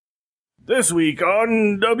This week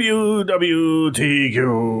on WWTQ.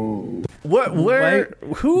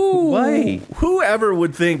 Whoever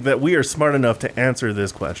would think that we are smart enough to answer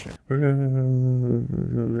this question?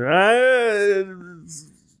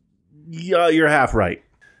 Yeah, you're half right.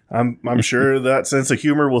 I'm sure that sense of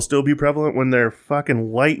humor will still be prevalent when they're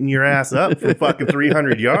fucking lighting your ass up from fucking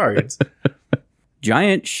 300 yards.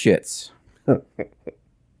 Giant shits.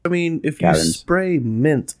 I mean, if you spray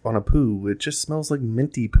mint on a poo, it just smells like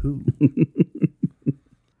minty poo.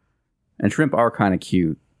 And shrimp are kind of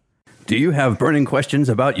cute. Do you have burning questions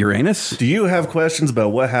about Uranus? Do you have questions about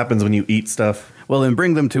what happens when you eat stuff? Well, then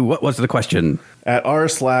bring them to What Was the Question? At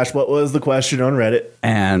r/What Was the Question on Reddit.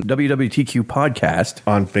 And WWTQ Podcast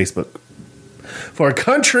on Facebook. For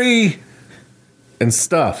country and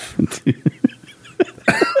stuff.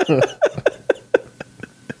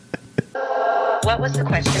 What was the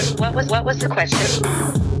question? What was the question?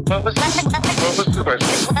 What was the question? What was the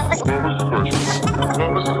question?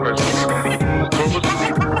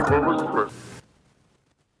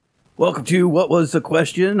 Welcome to What Was the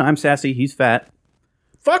Question? I'm Sassy, he's fat.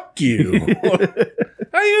 Fuck you. How are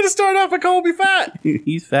you going to start off by calling me fat?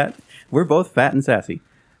 He's fat. We're both fat and sassy.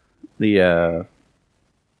 Yeah.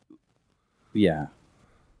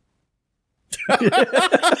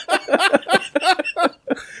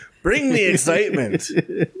 Bring the excitement.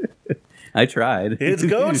 I tried. It's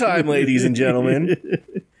go time, ladies and gentlemen.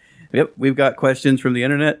 Yep, we've got questions from the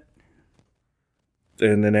internet.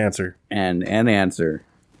 And an answer. And an answer.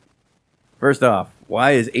 First off,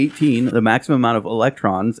 why is 18 the maximum amount of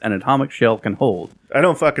electrons an atomic shell can hold? I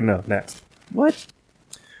don't fucking know. Next. What?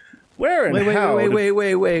 Where and how?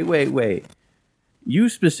 Wait. You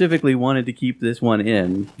specifically wanted to keep this one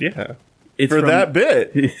in. Yeah. It's for that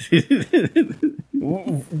bit.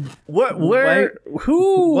 What? Where?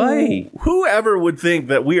 Who? Why? Whoever would think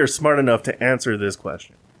that we are smart enough to answer this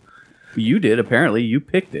question? You did, apparently. You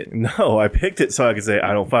picked it. No, I picked it so I could say,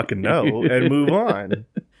 I don't fucking know, and move on.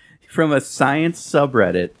 From a science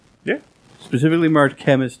subreddit. Yeah. Specifically marked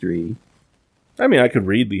chemistry. I mean, I could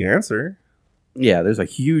read the answer. Yeah, there's a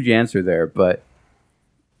huge answer there, but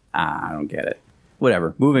I don't get it.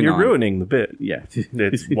 Whatever. Moving on. You're ruining the bit. Yeah.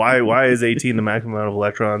 It's why is 18 the maximum amount of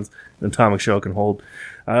electrons an atomic shell can hold?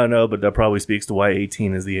 I don't know, but that probably speaks to why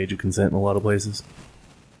 18 is the age of consent in a lot of places.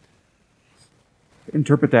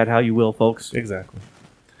 Interpret that how you will, folks. Exactly.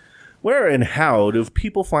 Where and how do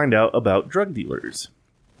people find out about drug dealers?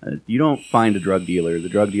 You don't find a drug dealer. The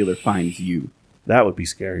drug dealer finds you. That would be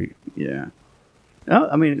scary. Yeah. Oh,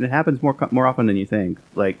 I mean, it happens more often than you think.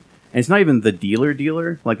 Like, and it's not even the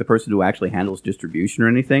dealer, like the person who actually handles distribution or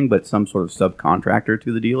anything, but some sort of subcontractor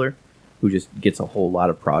to the dealer who just gets a whole lot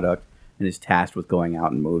of product and is tasked with going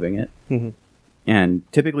out and moving it. Mm-hmm.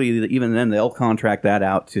 And typically, even then, they'll contract that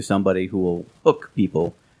out to somebody who will hook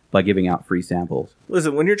people by giving out free samples.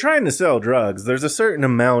 Listen, when you're trying to sell drugs, there's a certain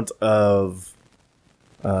amount of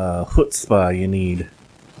chutzpah you need.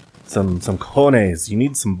 Some cojones. You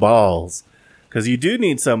need some balls. Because you do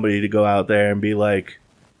need somebody to go out there and be like,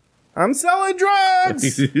 I'm selling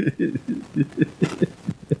drugs!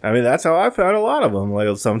 I mean, that's how I found a lot of them.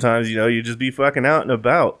 Like, sometimes, you just be fucking out and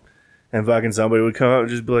about. And fucking somebody would come up and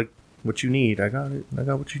just be like, what you need? I got it. I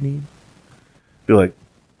got what you need. Be like,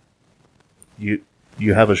 you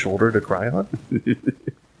have a shoulder to cry on?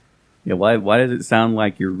 Yeah, why does it sound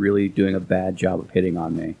like you're really doing a bad job of hitting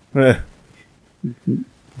on me?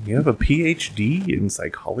 You have a PhD in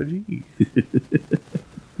psychology?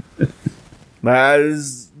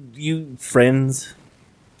 As you friends,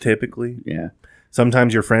 typically. Yeah.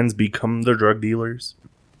 Sometimes your friends become the drug dealers,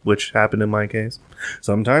 which happened in my case.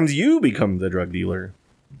 Sometimes you become the drug dealer.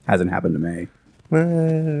 Hasn't happened to me.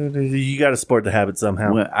 You got to sport the habit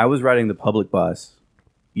somehow. When I was riding the public bus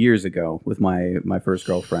years ago with my first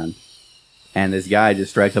girlfriend, and this guy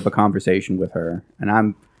just strikes up a conversation with her, and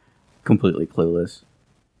I'm completely clueless.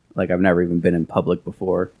 Like, I've never even been in public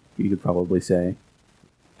before, you could probably say.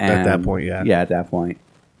 And, at that point, yeah. Yeah, at that point.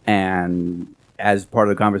 And as part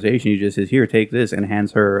of the conversation, he just says, here, take this, and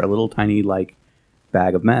hands her a little tiny,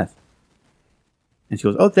 bag of meth. And she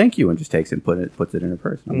goes, oh, thank you, and just takes it and puts it in her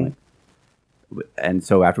purse. And I'm like, and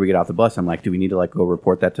so after we get off the bus, I'm like, do we need to, go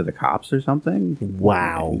report that to the cops or something?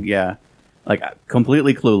 Wow. Yeah.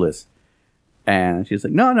 Completely clueless. And she's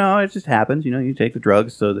like, no, it just happens. You take the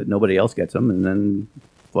drugs so that nobody else gets them, and then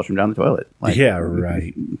flush them down the toilet. Yeah,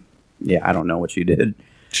 right. Yeah, I don't know what she did.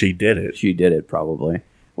 She did it. She did it, probably.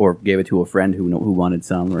 Or gave it to a friend who wanted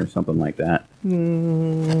some or something like that.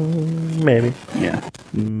 Maybe. Yeah.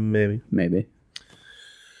 Maybe.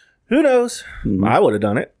 Who knows? Mm-hmm. I would have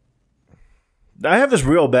done it. I have this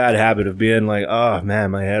real bad habit of being like, oh,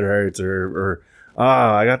 man, my head hurts, or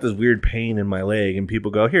I got this weird pain in my leg, and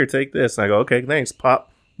people go, here, take this. And I go, okay, thanks,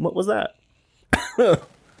 Pop. What was that?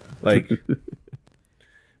 Like,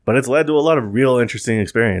 but it's led to a lot of real interesting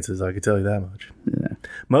experiences. I can tell you that much. Yeah.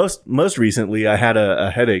 Most recently, I had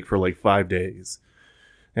a headache for like 5 days,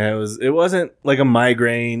 and it wasn't like a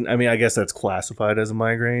migraine. I mean, I guess that's classified as a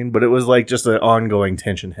migraine, but it was like just an ongoing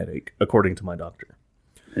tension headache, according to my doctor.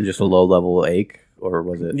 And just a low level ache, or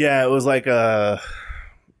was it? Yeah, it was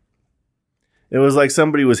like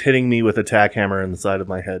somebody was hitting me with a tack hammer in the side of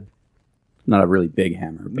my head. Not a really big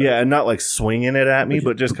hammer. But Yeah, and not like swinging it at me,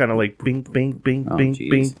 but just kind of like bink, bink, bink, Oh, bink, jeez.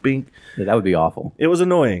 bink, bink. Yeah, that would be awful. It was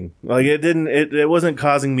annoying. Like it wasn't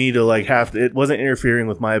causing me to like it wasn't interfering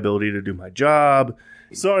with my ability to do my job.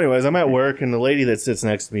 So anyways, I'm at work and the lady that sits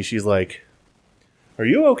next to me, she's like, "Are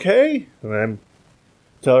you okay?" And I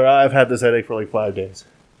tell her, "I've had this headache for like 5 days."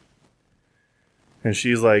 And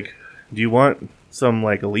she's like, "Do you want some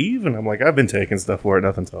like a leave?" And I'm like, "I've been taking stuff for it,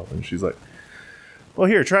 nothing's helping." And she's like, "Well,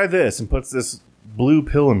 here, try this," and puts this blue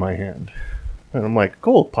pill in my hand. And I'm like,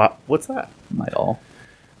 "Cool, Pop, what's that?" Might all.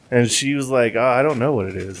 And she was like, I don't know what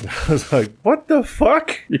it is. And I was like, what the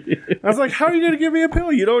fuck? I was like, how are you going to give me a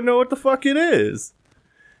pill? You don't know what the fuck it is.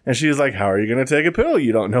 And she was like, how are you going to take a pill?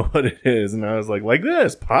 You don't know what it is. And I was like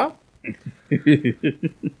this, Pop.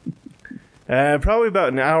 And probably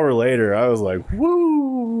about an hour later, I was like,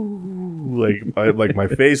 woo. Like my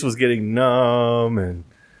face was getting numb and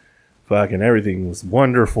fucking everything was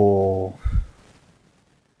wonderful.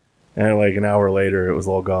 And like an hour later, it was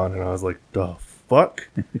all gone. And I was like, the fuck?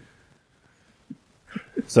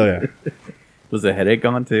 So yeah. Was the headache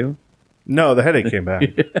gone too? No, the headache came back.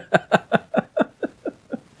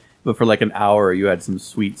 But for like an hour, you had some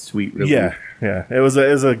sweet relief. Yeah. It was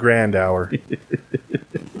a grand hour.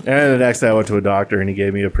 And the next day I went to a doctor and he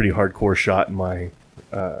gave me a pretty hardcore shot in my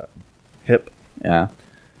hip. Yeah.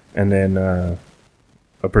 And then a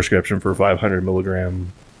prescription for 500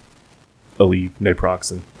 milligram Aleve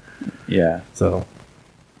naproxen. Yeah. So,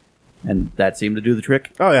 And that seemed to do the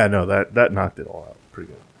trick. oh yeah, no, that knocked it all out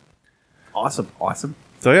pretty good. Awesome.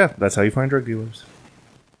 So yeah, that's how you find drug dealers.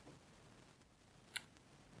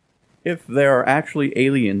 If there are actually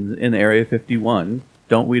aliens in Area 51,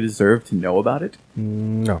 don't we deserve to know about it?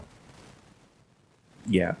 No.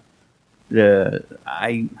 Yeah. The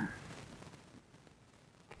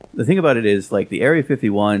thing about it is, like, the Area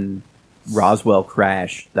 51 Roswell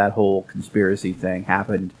crash, that whole conspiracy thing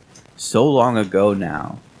happened so long ago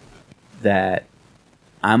now that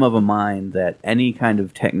I'm of a mind that any kind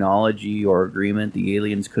of technology or agreement the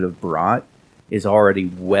aliens could have brought is already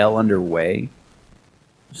well underway,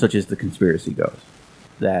 such as the conspiracy goes.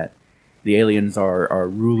 That the aliens are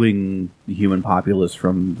ruling the human populace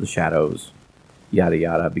from the shadows, yada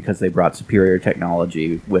yada, because they brought superior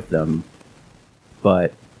technology with them.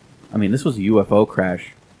 But, I mean, this was a UFO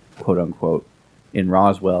crash, quote unquote, in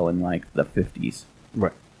Roswell in like the 50s.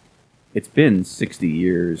 Right. It's been 60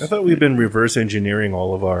 years. I thought we've been reverse engineering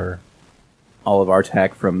all of our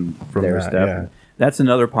tech from their that, stuff. yeah. That's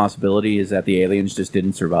another possibility, is that the aliens just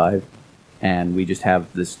didn't survive, and we just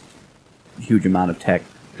have this huge amount of tech.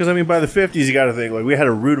 Because, I mean, by the 50s, you got to think, like, we had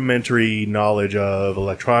a rudimentary knowledge of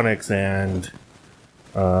electronics and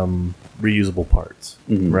reusable parts,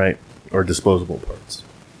 right? Or disposable parts.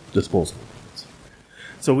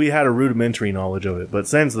 So we had a rudimentary knowledge of it. But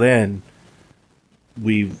since then,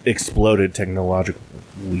 we've exploded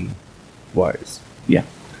technologically wise. Yeah.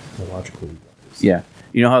 Technologically wise. Yeah.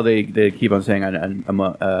 You know how they keep on saying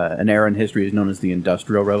an era in history is known as the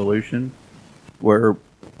Industrial Revolution? Where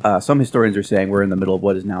some historians are saying we're in the middle of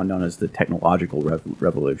what is now known as the Technological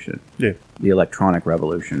Revolution. Yeah. The Electronic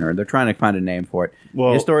Revolution, or they're trying to find a name for it.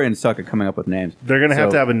 Well, historians suck at coming up with names. They're going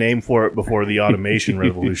to have a name for it before the automation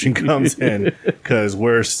revolution comes in, because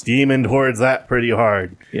we're steaming towards that pretty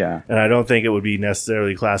hard. Yeah. And I don't think it would be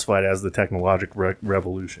necessarily classified as the technological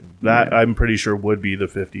revolution. That, I'm pretty sure, would be the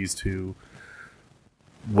 50s to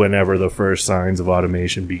whenever the first signs of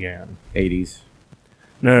automation began. 80s.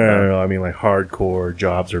 No. I mean, like, hardcore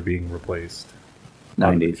jobs are being replaced.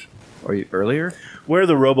 90s. Or earlier? Where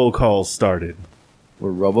the robocalls started.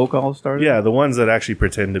 Where robocalls started? Yeah, the ones that actually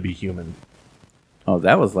pretend to be human. Oh,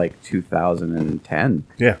 that was like 2010.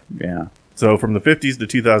 Yeah. Yeah. So from the 50s to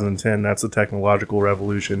 2010, that's the technological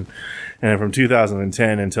revolution. And from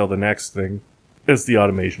 2010 until the next thing, it's the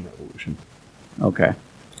automation revolution. Okay.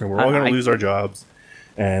 And we're all going to lose our jobs.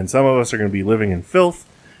 And some of us are going to be living in filth.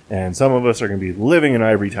 And some of us are going to be living in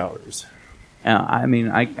ivory towers. I mean,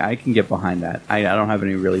 I can get behind that. I don't have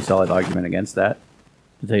any really solid argument against that,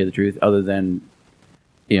 to tell you the truth, other than,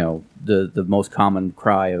 the most common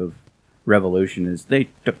cry of revolution is, they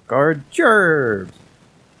took our jobs.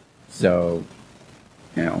 So,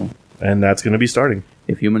 You know, And that's going to be starting.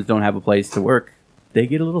 if humans don't have a place to work, they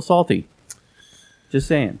get a little salty. Just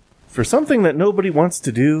saying. For something that nobody wants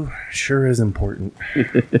to do, sure is important.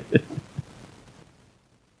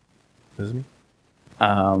 Isn't he?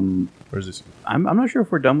 Or is this? I'm not sure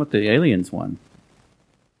if we're done with the aliens one.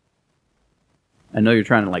 I know you're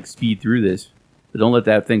trying to like speed through this, but don't let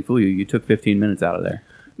that thing fool you. You took 15 minutes out of there.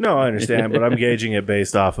 No, I understand, but I'm gauging it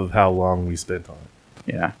based off of how long we spent on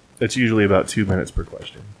it. Yeah. It's usually about 2 minutes per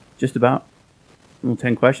question. Just about. Well,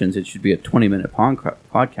 10 questions. It should be a 20-minute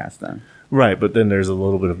podcast then. Right, but then there's a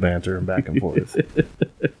little bit of banter and back and forth.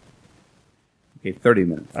 Okay, 30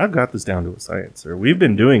 minutes. I've got this down to a science, sir. We've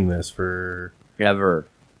been doing this for Ever.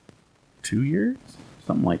 2 years?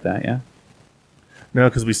 Something like that, yeah. No,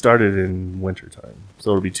 because we started in wintertime.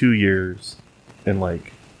 So it'll be 2 years in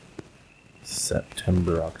like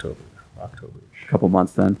September, October-ish. A couple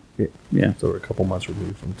months then. Yeah. Yeah. So we're a couple months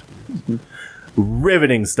removed from 2 years.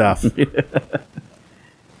 Riveting stuff.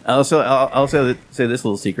 I'll say this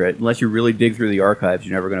little secret. Unless you really dig through the archives,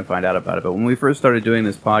 you're never going to find out about it. But when we first started doing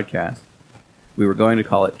this podcast, we were going to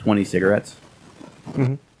call it 20 Cigarettes.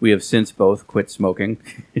 Mhm. We have since both quit smoking.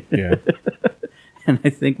 Yeah. And I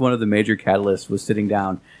think one of the major catalysts was sitting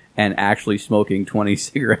down and actually smoking 20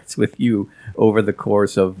 cigarettes with you over the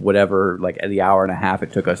course of whatever, like the hour and a half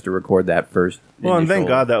it took us to record that first. Well, and thank initial-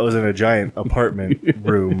 God that was in a giant apartment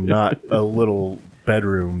room, not a little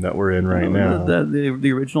bedroom that we're in right now.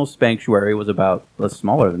 The original Spanctuary was about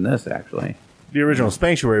smaller than this, actually. The original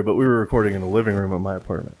Spanctuary, but we were recording in the living room of my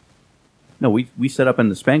apartment. No, we set up in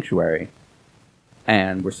the Spanctuary,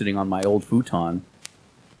 and we're sitting on my old futon,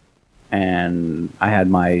 and we had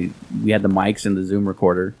the mics in the Zoom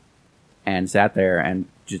recorder, and sat there and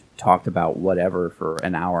just talked about whatever for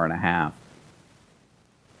an hour and a half,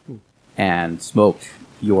 and smoked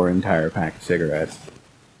your entire pack of cigarettes,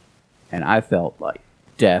 and I felt like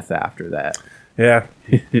death after that. Yeah.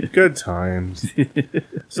 Good times.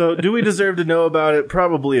 So, do we deserve to know about it?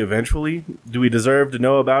 Probably eventually. Do we deserve to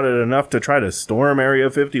know about it enough to try to storm Area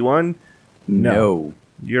 51? No.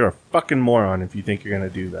 You're a fucking moron if you think you're going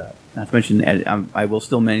to do that. Not to mention, I will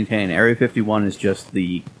still maintain Area 51 is just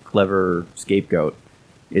the clever scapegoat.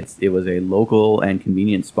 It was a local and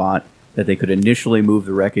convenient spot that they could initially move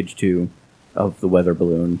the wreckage to of the weather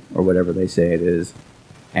balloon, or whatever they say it is.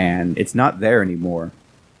 And it's not there anymore.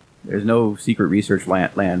 There's no secret research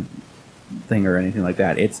land thing or anything like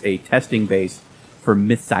that. It's a testing base for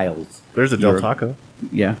missiles. There's a Del Taco.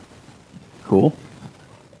 Yeah. Cool.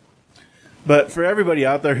 But for everybody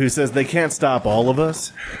out there who says they can't stop all of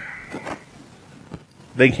us,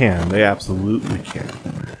 they can. They absolutely can.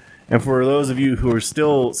 And for those of you who are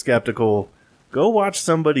still skeptical, go watch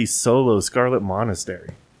somebody solo Scarlet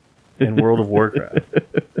Monastery in World of Warcraft.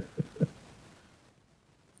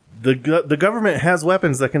 The government has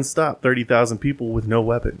weapons that can stop 30,000 people with no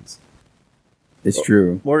weapons. It's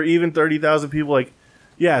true. Or even 30,000 people, like,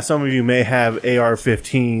 yeah, some of you may have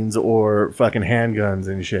AR-15s or fucking handguns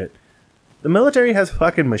and shit. The military has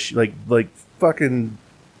fucking like fucking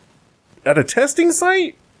at a testing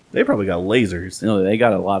site. They probably got lasers. No, they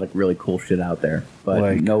got a lot of really cool shit out there, but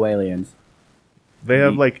Like- no aliens. They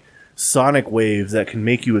have like sonic waves that can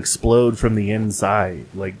make you explode from the inside.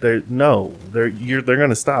 Like they're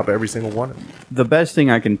gonna stop every single one of them. The best thing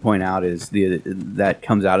I can point out is that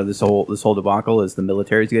comes out of this whole debacle is the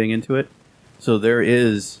military's getting into it. So there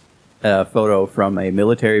is a photo from a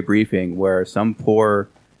military briefing where some poor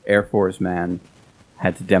Air Force man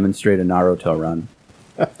had to demonstrate a Naruto run.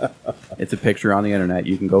 It's a picture on the internet.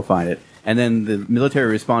 You can go find it. And then the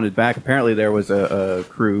military responded back. Apparently there was a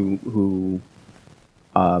crew who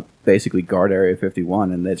basically guard Area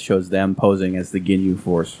 51, and that shows them posing as the Ginyu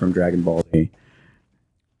Force from Dragon Ball Z.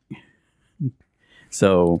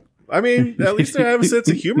 So, I mean, at least they have a sense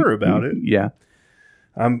of humor about it. yeah.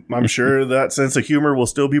 I'm sure that sense of humor will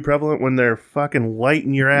still be prevalent when they're fucking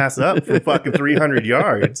lighting your ass up from fucking 300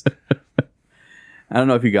 yards. I don't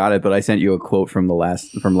know if you got it, but I sent you a quote from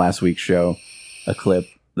last week's show, a clip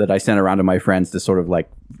that I sent around to my friends to sort of like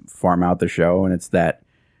farm out the show, and it's that.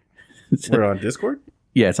 We're on Discord?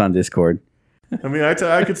 Yeah, it's on Discord. I mean,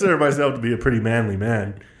 I consider myself to be a pretty manly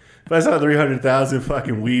man. If I saw 300,000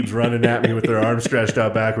 fucking weebs running at me with their arms stretched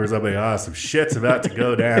out backwards, I'd be like, some shit's about to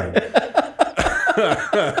go down.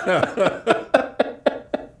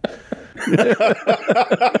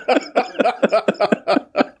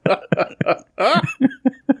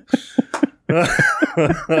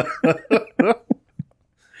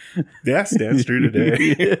 Yeah, stands true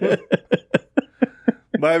today.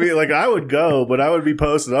 But I mean, like, I would go, but I would be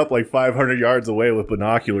posted up like 500 yards away with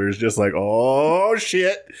binoculars, just like, oh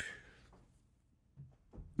shit.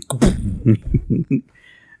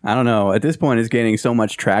 I don't know. At this point, it's gaining so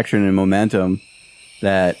much traction and momentum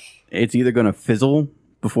that it's either going to fizzle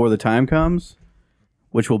before the time comes,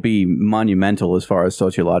 which will be monumental as far as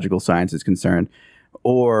sociological science is concerned,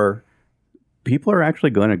 or people are actually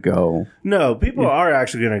going to go. No, people are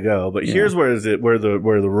actually going to go, but here's where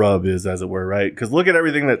the rub is, as it were, right? Because look at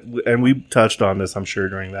everything and we touched on this, I'm sure,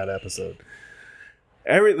 during that episode.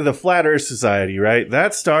 The Flat Earth Society, right?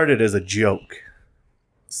 That started as a joke.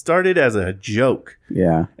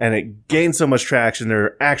 Yeah. And it gained so much traction. There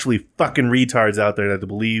are actually fucking retards out there that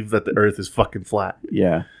believe that the Earth is fucking flat.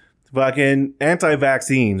 Yeah. Fucking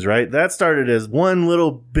anti-vaccines, right? That started as one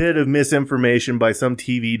little bit of misinformation by some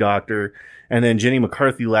TV doctor, and then Jenny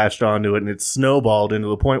McCarthy latched onto it, and it snowballed into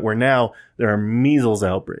the point where now there are measles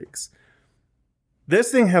outbreaks.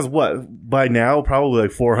 This thing has by now probably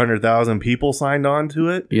like 400,000 people signed on to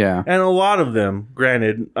it. Yeah. And a lot of them,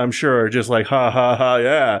 granted, I'm sure are just like, ha ha ha,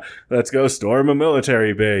 yeah, let's go storm a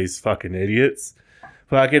military base, fucking idiots.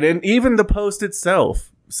 And even the post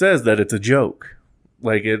itself says that it's a joke.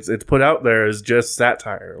 Like it's put out there as just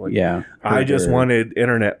satire. Like, Yeah. I just wanted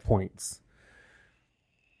internet points.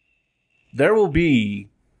 There will be,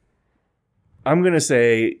 I'm going to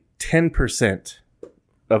say 10%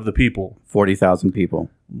 of the people 40,000 people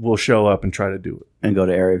will show up and try to do it. and go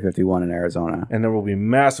to Area 51 in Arizona. And there will be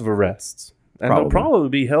massive arrests. And they'll probably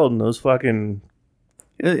be held in those fucking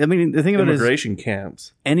I mean, the thing of it is, immigration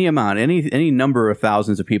camps. any amount, any number of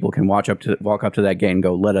thousands of people can walk up to that gate and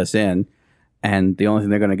go, "Let us in," and the only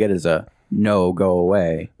thing they're going to get is a "No, go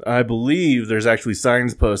away." I believe there's actually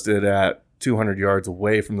signs posted at 200 yards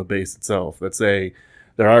away from the base itself that say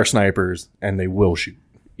there are snipers and they will shoot.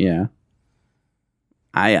 Yeah.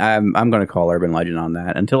 I'm going to call urban legend on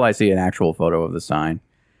that until I see an actual photo of the sign.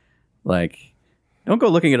 Like, don't go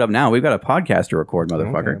looking it up now. We've got a podcast to record,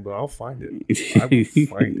 motherfucker. Okay, but I'll find it. I will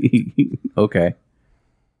find it. Okay.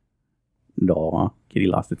 No, Kitty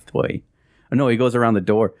lost its toy. Oh, no, he goes around the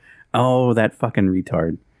door. Oh, that fucking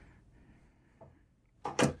retard.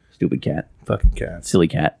 Stupid cat. Fucking cats. Silly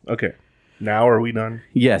cat. Okay. Now are we done?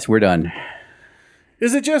 Yes, we're done.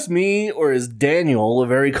 Is it just me, or is Daniel a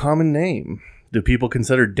very common name? Do people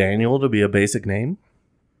consider Daniel to be a basic name?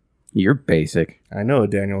 You're basic. I know a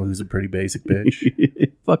Daniel who's a pretty basic bitch.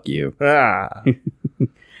 Fuck you. Ah.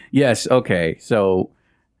 Yes, okay. So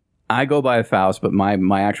I go by Faust, but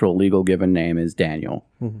my actual legal given name is Daniel.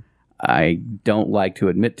 Mm-hmm. I don't like to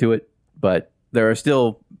admit to it, but there are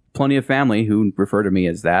still plenty of family who refer to me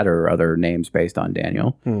as that or other names based on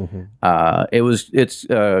Daniel. Mm-hmm. It's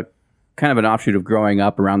kind of an offshoot of growing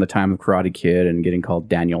up around the time of Karate Kid and getting called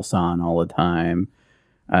Daniel-san all the time.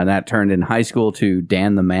 And that turned in high school to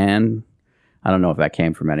Dan the Man. I don't know if that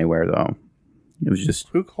came from anywhere, though. It was just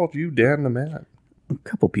Who called you Dan the Man? a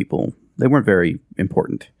couple people. They weren't very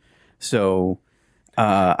important. So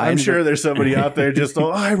I'm sure there's somebody out there just,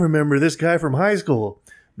 I remember this guy from high school.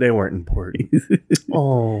 They weren't important.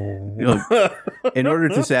 Oh. You know, in order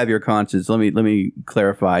to salve your conscience, let me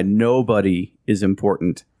clarify. Nobody is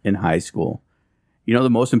important in high school. You know the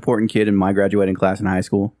most important kid in my graduating class in high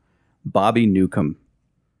school? Bobby Newcomb.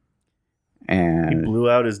 He And blew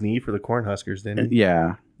out his knee for the Cornhuskers, didn't he?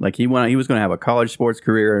 yeah, like he was going to have a college sports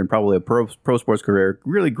career and probably a pro sports career.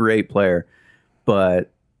 Really great player,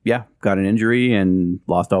 but yeah, got an injury and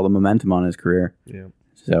lost all the momentum on his career. Yeah.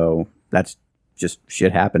 So that's just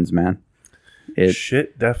shit happens, man.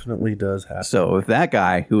 Shit definitely does happen. So if that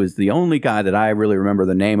guy, who is the only guy that I really remember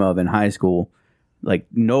the name of in high school, like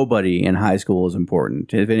nobody in high school is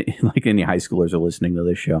important. If any high schoolers are listening to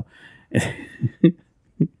this show.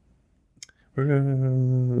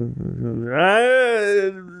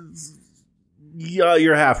 Yeah,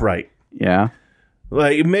 you're half right. Yeah.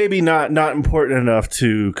 Like maybe not important enough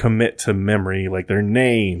to commit to memory, like their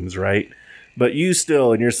names, right? But you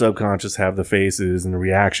still in your subconscious have the faces and the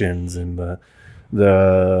reactions and the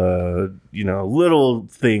little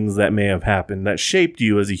things that may have happened that shaped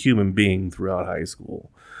you as a human being throughout high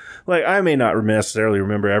school. Like I may not necessarily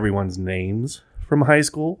remember everyone's names from high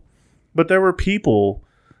school, but there were people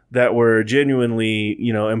that were genuinely,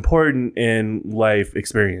 important in life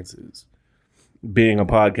experiences. Being a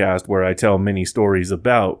podcast where I tell many stories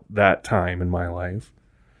about that time in my life,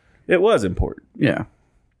 it was important. Yeah.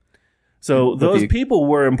 So those people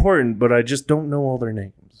were important, but I just don't know all their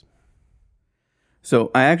names.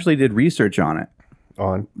 So I actually did research on it,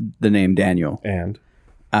 On the name Daniel. and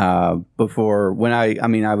Before when I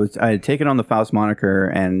had taken on the Faust moniker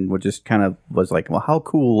and just kind of was like, well, how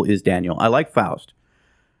cool is Daniel? I like Faust.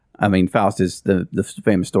 I mean, Faust is the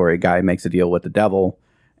famous story. Guy makes a deal with the devil,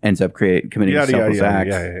 ends up committing a selfless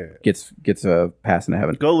act, gets a pass into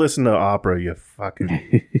heaven. Go listen to opera, you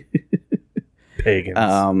fucking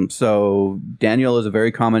Pagans. So Daniel is a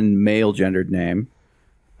very common male gendered name.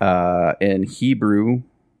 In Hebrew,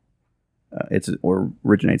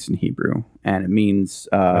 originates in Hebrew, and it means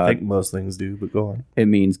I think most things do, but go on. it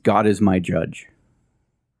means God is my judge.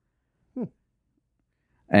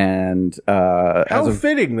 And How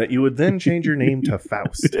fitting that you would then change your name to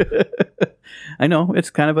Faust. I know it's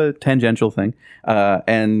kind of a tangential thing.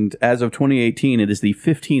 And as of 2018, it is the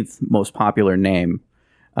 15th most popular name.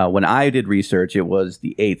 When I did research, it was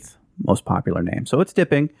the 8th most popular name. So it's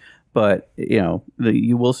dipping, but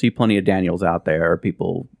you will see plenty of Daniels out there, or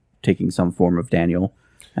people taking some form of Daniel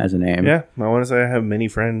as a name. Yeah, I want to say I have many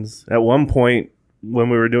friends. At one point, when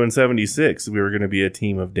we were doing 76, we were going to be a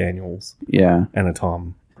team of Daniels Yeah. and a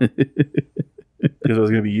Tom. Because it was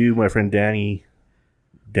going to be you, my friend Danny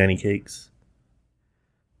Cakes.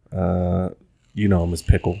 You know him as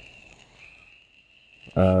Pickle.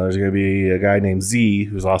 There's going to be a guy named Z,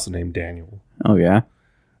 who's also named Daniel. Oh, yeah.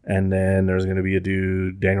 And then there's going to be a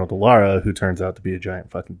dude, Daniel Delara, who turns out to be a giant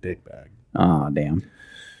fucking dickbag. Oh, damn.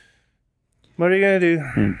 What are you going to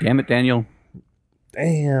do? Damn it, Daniel.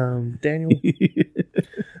 Damn, Daniel.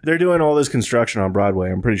 They're doing all this construction on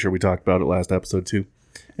Broadway. I'm pretty sure we talked about it last episode, too.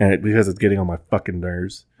 And because it's getting on my fucking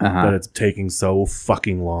nerves that it's taking so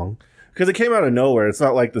fucking long. Because it came out of nowhere. It's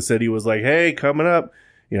not like the city was like, hey, coming up,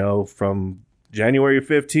 from January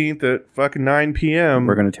 15th at fucking 9 p.m.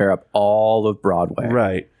 We're going to tear up all of Broadway.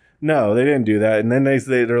 Right. No, they didn't do that. And then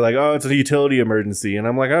they're like, oh, it's a utility emergency. And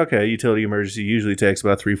I'm like, okay, utility emergency usually takes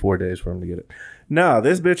about 3-4 days for them to get it. No,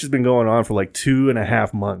 this bitch has been going on for like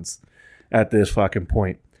 2.5 months at this fucking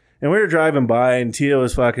point. And we were driving by and Tia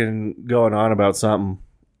was fucking going on about something.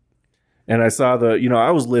 And I saw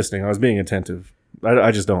I was listening. I was being attentive.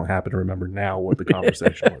 I just don't happen to remember now what the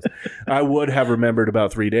conversation was. I would have remembered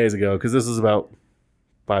about 3 days ago because this is about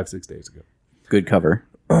 5-6 days ago. Good cover.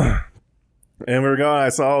 And we were going, I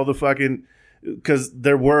saw all the fucking, because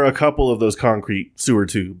there were a couple of those concrete sewer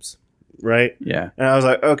tubes, right? Yeah. And I was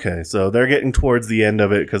like, okay, so they're getting towards the end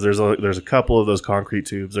of it because there's a couple of those concrete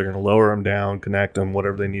tubes. They're going to lower them down, connect them,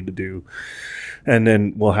 whatever they need to do. And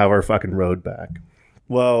then we'll have our fucking road back.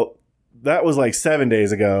 Well, that was like 7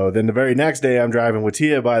 days ago. Then the very next day I'm driving with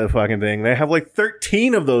Tia by the fucking thing. They have like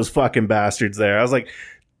 13 of those fucking bastards there. I was like,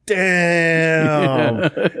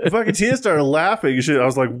 damn. Fucking Tia started laughing. I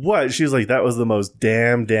was like, what? She's like, that was the most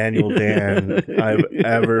damn Daniel Dan I've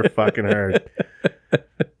ever fucking heard.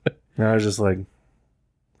 And I was just like,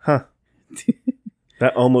 huh.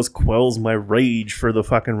 That almost quells my rage for the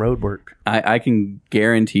fucking road work. I can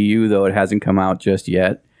guarantee you, though it hasn't come out just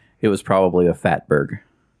yet, it was probably a Fatberg.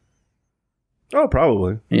 Oh,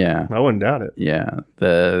 probably. Yeah. I wouldn't doubt it. Yeah.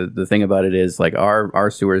 The thing about it is, like, our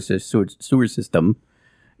sewer system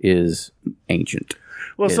is ancient.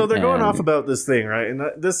 Well, so they're going off about this thing, right? And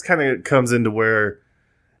this kind of comes into where,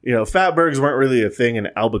 Fatbergs weren't really a thing in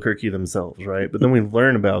Albuquerque themselves, right? But then we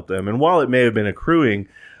learn about them. And while it may have been accruing,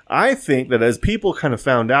 I think that as people kind of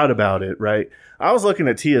found out about it, right? I was looking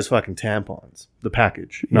at Tia's fucking tampons, the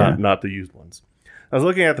package, not the used ones. I was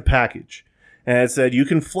looking at the package. And it said, you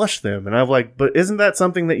can flush them. And I'm like, but isn't that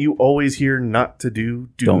something that you always hear not to do?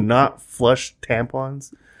 Do not flush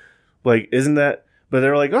tampons. Like, isn't that? But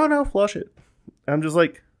they're like, oh, no, flush it. I'm just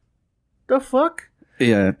like, the fuck?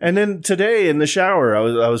 Yeah. And then today in the shower,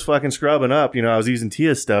 I was fucking scrubbing up. I was using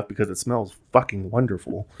Tia's stuff because it smells fucking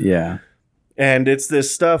wonderful. Yeah. And it's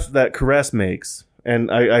this stuff that Caress makes.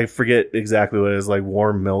 And I forget exactly what it is, like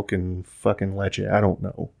warm milk and fucking leche. I don't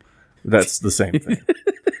know. That's the same thing.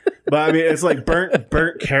 But I mean, it's like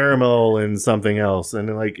burnt caramel and something else.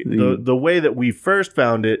 And like the way that we first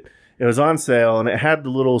found it, it was on sale and it had the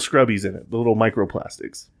little scrubbies in it, the little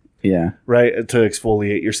microplastics. Yeah. Right? To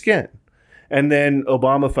exfoliate your skin. And then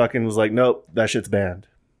Obama fucking was like, nope, that shit's banned.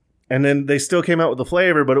 And then they still came out with the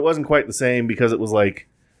flavor, but it wasn't quite the same because it was like,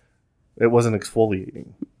 it wasn't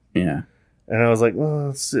exfoliating. Yeah. And I was like,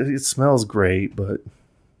 well, it smells great, but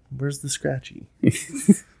where's the scratchy?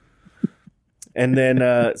 And then,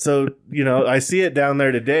 so, I see it down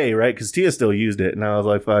there today, right? Because Tia still used it. And I was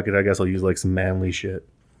like, fuck it, I guess I'll use like some manly shit.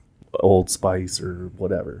 Old Spice or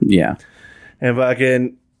whatever. Yeah. And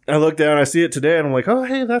fucking, I look down, I see it today, and I'm like, oh,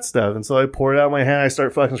 hey, that stuff. And so I pour it out of my hand, I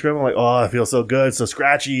start fucking scrubbing. I'm like, oh, I feel so good, so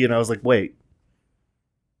scratchy. And I was like, wait.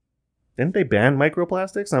 Didn't they ban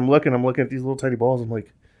microplastics? And I'm looking at these little tiny balls. I'm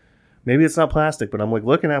like, maybe it's not plastic. But I'm like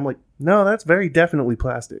looking at it, I'm like, no, that's very definitely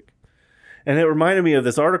plastic. And it reminded me of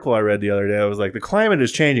this article I read the other day. I was like, the climate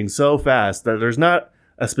is changing so fast that there's not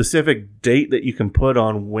a specific date that you can put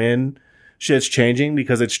on when shit's changing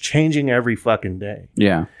because it's changing every fucking day.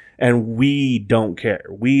 Yeah. And we don't care.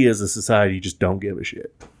 We as a society just don't give a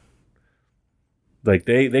shit. Like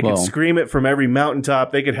they Well- could scream it from every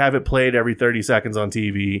mountaintop. They could have it played every 30 seconds on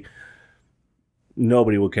TV.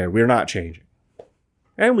 Nobody will care. We're not changing.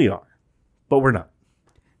 And we are. But we're not.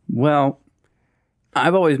 Well,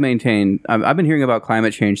 I've always maintained. I've been hearing about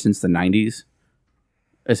climate change since the 90s.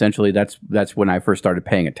 Essentially, that's when I first started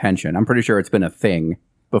paying attention. I'm pretty sure it's been a thing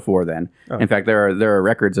before then. In fact, there are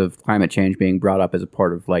records of climate change being brought up as a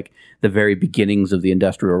part of like the very beginnings of the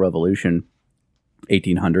Industrial Revolution,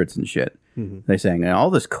 1800s and shit. They're saying all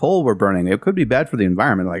this coal we're burning, it could be bad for the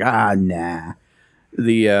environment. Like, nah.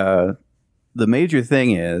 The major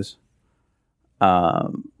thing is,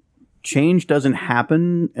 change doesn't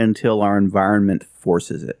happen until our environment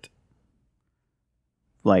forces it.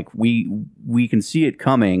 Like we can see it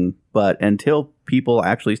coming, but until people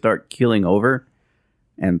actually start keeling over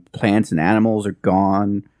and plants and animals are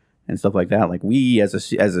gone and stuff like that, like we as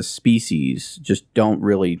a species just don't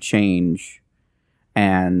really change.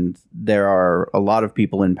 And there are a lot of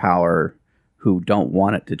people in power who don't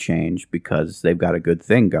want it to change because they've got a good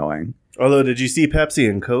thing going. Although, did you see Pepsi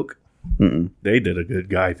and Coke? Mm-mm. They did a good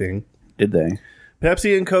guy thing. Did they?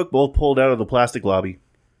 Pepsi and Coke both pulled out of the plastic lobby.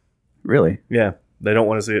 Really? Yeah. They don't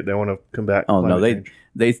want to see it. They want to combat Oh no, climate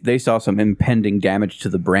they change. they saw some impending damage to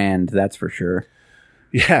the brand. That's for sure.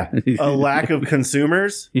 Yeah. A lack of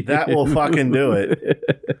consumers, that will fucking do it.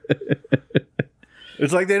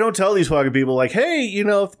 It's like they don't tell these fucking people, like, hey, you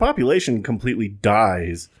know, if the population completely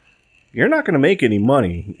dies, you're not going to make any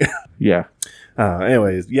money. Yeah.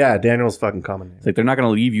 Anyways, yeah, Daniel's fucking comment. It's like they're not going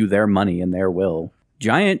to leave you their money and their will.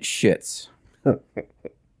 Giant shits.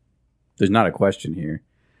 There's not a question here.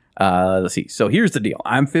 Let's see. So here's the deal.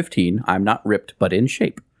 I'm 15. I'm not ripped, but in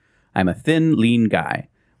shape. I'm a thin, lean guy.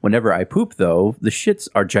 Whenever I poop, though, the shits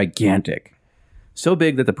are gigantic. So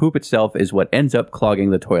big that the poop itself is what ends up clogging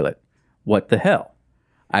the toilet. What the hell?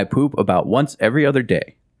 I poop about once every other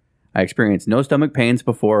day. I experience no stomach pains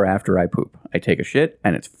before or after I poop. I take a shit,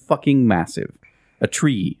 and it's fucking massive. A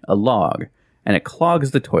tree, a log, and it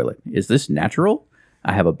clogs the toilet. Is this natural?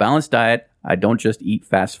 I have a balanced diet. I don't just eat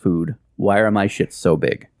fast food. Why are my shits so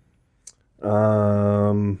big?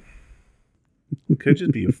 Could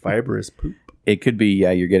just be a fibrous poop. It could be,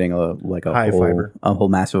 yeah, you're getting a High fiber. a whole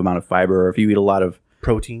massive amount of fiber, or if you eat a lot of,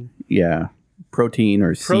 Protein. yeah, protein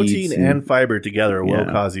or Protein seeds and fiber together will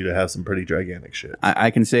Yeah. cause you to have some pretty gigantic shit.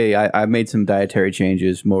 I can say I've made some dietary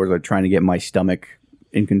changes, more like trying to get my stomach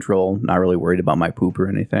in control. Not really worried about my poop or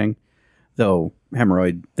anything. Though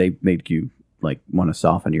hemorrhoid, they make you like want to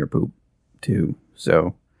soften your poop too,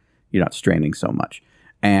 so you're not straining so much.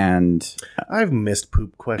 And I've missed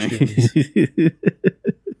poop questions.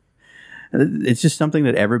 it's just something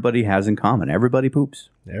that everybody has in common. Everybody poops.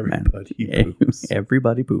 Everybody Man. poops.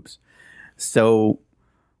 Everybody poops. So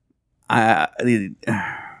I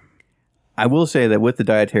will say that with the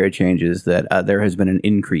dietary changes that there has been an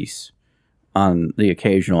increase on the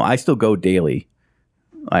occasional. I still go daily.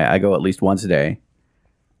 I go at least once a day.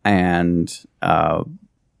 And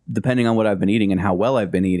depending on what I've been eating and how well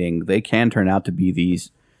I've been eating, they can turn out to be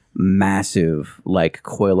these massive, like,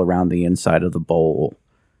 coil around the inside of the bowl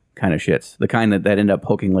kind of shits. The kind that end up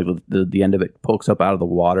poking, like, the end of it pokes up out of the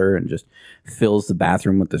water and just fills the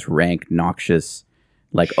bathroom with this rank, noxious,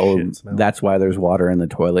 like, Shit smell. that's why there's water in the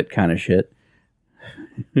toilet kind of shit.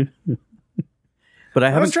 But I I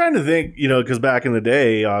was haven't... trying to think, you know, because back in the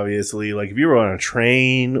day, obviously, like if you were on a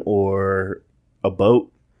train or a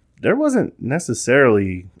boat, there wasn't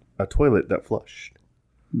necessarily a toilet that flushed.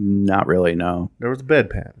 Not really, no. There was a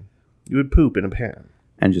bedpan. You would poop in a pan.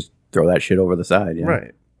 And just throw that shit over the side, yeah.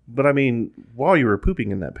 Right. But I mean, while you were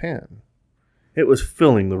pooping in that pan, it was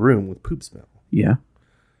filling the room with poop smell. Yeah.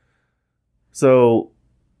 So,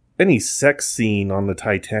 any sex scene on the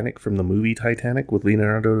Titanic from the movie Titanic with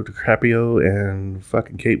Leonardo DiCaprio and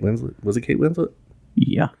fucking Kate Winslet? Was it Kate Winslet?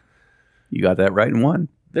 Yeah. You got that right in one.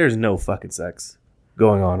 There's no fucking sex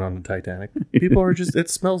going on the Titanic. People are just, it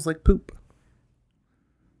smells like poop.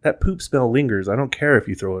 That poop smell lingers. I don't care if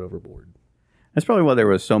you throw it overboard. That's probably why there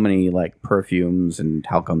was so many like perfumes and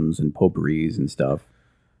talcums and potpourris and stuff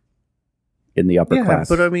in the upper class.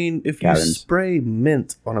 But I mean, if you cabins. spray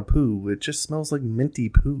mint on a poo, it just smells like minty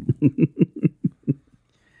poo.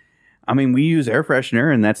 I mean, we use air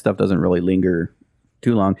freshener and that stuff doesn't really linger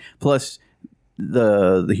too long. Plus,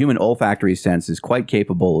 the human olfactory sense is quite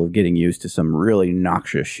capable of getting used to some really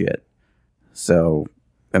noxious shit. So,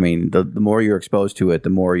 I mean, the more you're exposed to it, the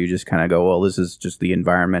more you just kind of go, well, this is just the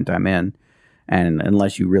environment I'm in. And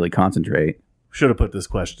unless you really concentrate. Should have put this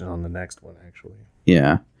question on the next one, actually.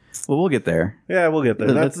 Yeah. Well, we'll get there. Yeah, we'll get there.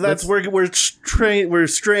 That's we're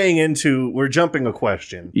straying into, we're jumping a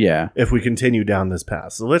question Yeah. if we continue down this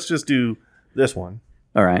path. So let's just do this one.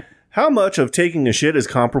 All right. How much of taking a shit is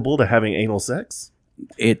comparable to having anal sex?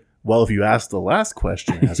 It Well, if you ask the last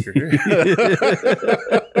question, Asker,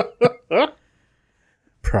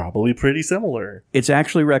 probably pretty similar. it's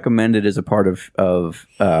actually recommended as a part of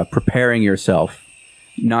preparing yourself,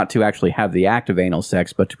 not to actually have the act of anal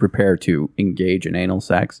sex, but to prepare to engage in anal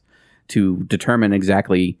sex, to determine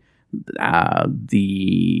exactly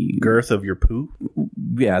the Girth of your poo?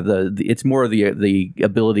 the it's more the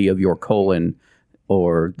ability of your colon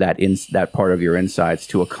or that part of your insides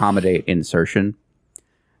to accommodate insertion.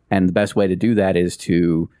 And the best way to do that is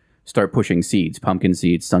to start pushing seeds, pumpkin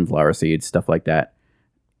seeds, sunflower seeds, stuff like that,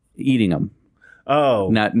 eating them, Oh.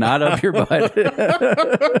 not up your butt,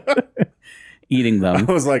 eating them.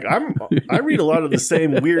 I was like, I read a lot of the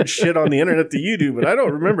same weird shit on the internet that you do, but I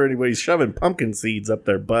don't remember anybody shoving pumpkin seeds up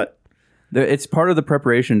their butt. It's part of the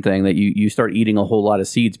preparation thing that you start eating a whole lot of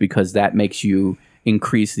seeds because that makes you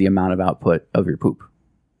increase the amount of output of your poop.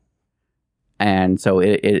 And so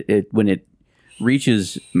it when it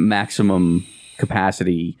reaches maximum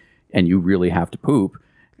capacity and you really have to poop,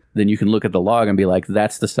 then you can look at the log and be like,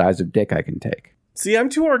 that's the size of dick I can take. See, I'm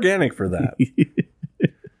too organic for that.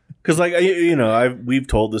 Because, like, we've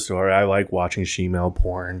told the story. I like watching shemale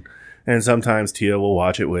porn, and sometimes Tia will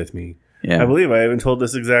watch it with me. Yeah. I believe I even told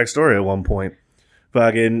this exact story at one point.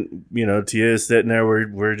 Fucking, Tia is sitting there.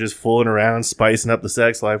 We're just fooling around, spicing up the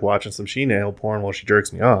sex life, watching some shemale porn while she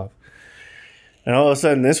jerks me off. And all of a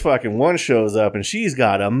sudden, this fucking one shows up, and she's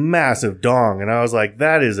got a massive dong. And I was like,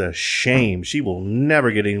 that is a shame. She will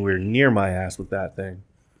never get anywhere near my ass with that thing.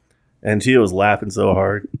 And Tia was laughing so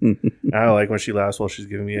hard. I don't like when she laughs while she's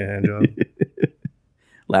giving me a hand job.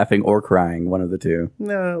 Laughing or crying, one of the two.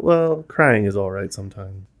 No, well, crying is all right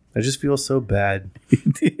sometimes. I just feel so bad.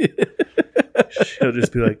 She'll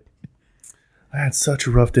just be like, I had such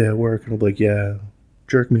a rough day at work. And I'll be like, yeah,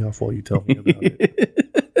 jerk me off while you tell me about it.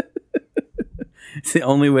 It's the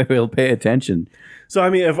only way we'll pay attention. So, I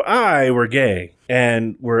mean, if I were gay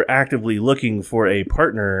and were actively looking for a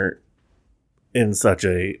partner in such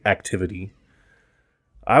a activity,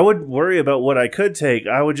 I would worry about what I could take.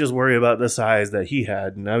 I would just worry about the size that he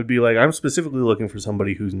had. And I would be like, I'm specifically looking for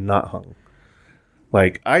somebody who's not hung.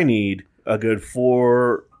 Like, I need a good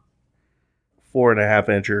 4.5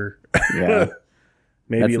 incher. Yeah.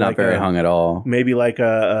 Maybe That's not like very hung at all. Maybe like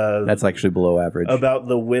a That's actually below average. about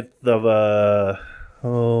the width of a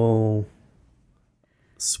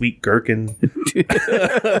sweet gherkin.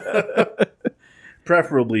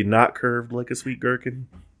 Preferably not curved like a sweet gherkin.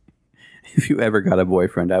 If you ever got a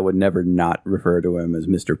boyfriend, I would never not refer to him as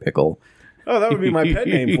Mr. Pickle. Oh, that would be my pet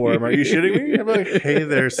name for him. Are you shitting me? I'm like, hey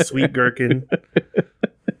there, sweet gherkin.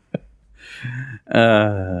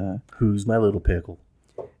 Who's my little pickle?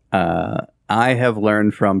 I have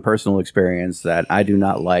learned from personal experience that I do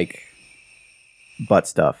not like butt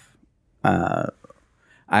stuff. At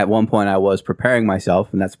one point, I was preparing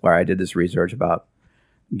myself, and that's why I did this research about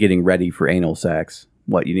getting ready for anal sex,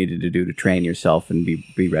 what you needed to do to train yourself and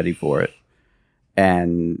be ready for it.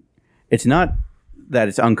 And it's not that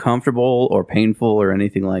it's uncomfortable or painful or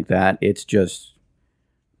anything like that. It's just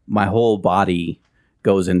my whole body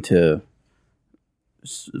goes into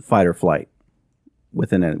fight or flight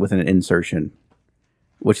within an insertion,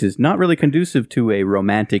 which is not really conducive to a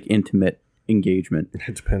romantic, intimate engagement.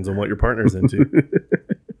 It depends on what your partner's into.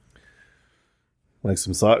 Like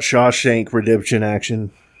some Shawshank Redemption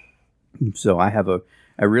action. So I have a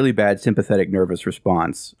really bad sympathetic nervous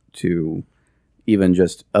response to even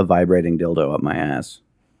just a vibrating dildo up my ass.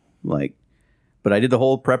 But I did the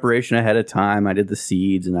whole preparation ahead of time. I did the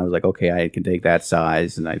seeds, and I was like, okay, I can take that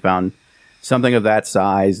size. And I found something of that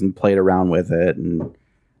size and played around with it and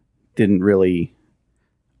didn't really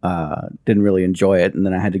enjoy it. And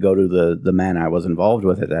then I had to go to the man I was involved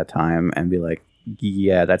with at that time and be like,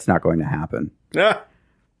 yeah, that's not going to happen. Ah.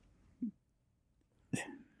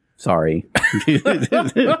 Sorry.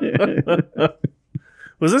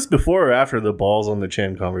 Was this before or after the balls on the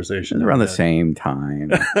chin conversation? Around the same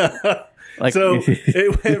time. So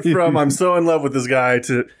it went from I'm so in love with this guy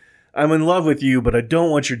to I'm in love with you, but I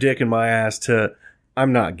don't want your dick in my ass to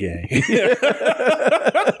I'm not gay.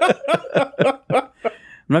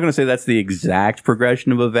 I'm not going to say that's the exact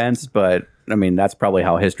progression of events, but I mean, that's probably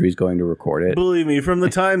how history is going to record it. Believe me, from the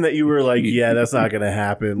time that you were like, yeah, that's not going to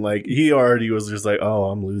happen, like he already was just like, oh,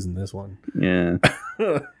 I'm losing this one. Yeah.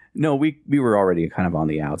 No, we were already kind of on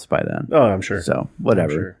the outs by then. Oh, I'm sure. So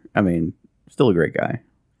whatever. Sure. I mean, still a great guy.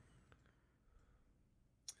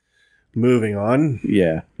 Moving on.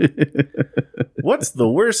 Yeah. What's the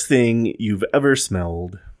worst thing you've ever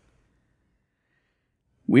smelled?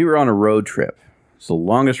 We were on a road trip. It's the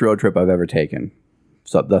longest road trip I've ever taken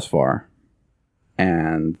thus far.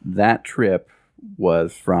 And that trip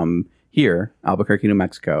was from here, Albuquerque, New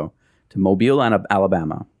Mexico, to Mobile,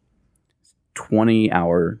 Alabama.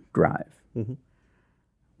 20-hour drive. Mm-hmm.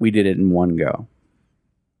 We did it in one go.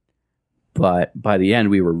 But by the end,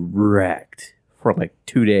 we were wrecked for like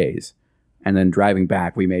 2 days. And then driving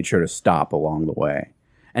back, we made sure to stop along the way.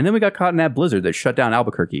 And then we got caught in that blizzard that shut down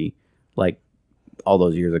Albuquerque like all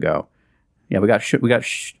those years ago. Yeah, we got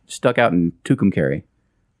stuck out in Tucumcari.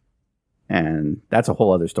 And that's a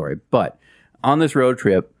whole other story. But on this road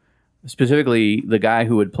trip, specifically, the guy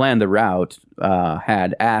who had planned the route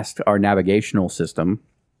had asked our navigational system.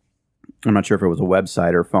 I'm not sure if it was a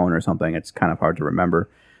website or phone or something. It's kind of hard to remember.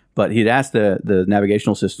 But he'd asked the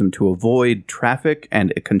navigational system to avoid traffic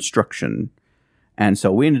and construction. And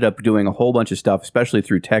so we ended up doing a whole bunch of stuff, especially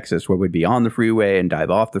through Texas, where we'd be on the freeway and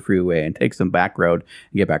dive off the freeway and take some back road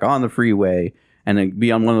and get back on the freeway and then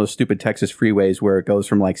be on one of those stupid Texas freeways where it goes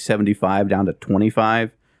from like 75 down to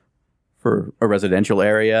 25 for a residential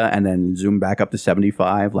area and then zoom back up to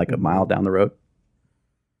 75 like a mile down the road.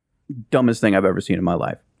 Dumbest thing I've ever seen in my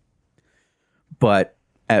life. But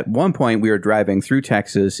at one point, we were driving through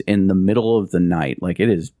Texas in the middle of the night. Like, it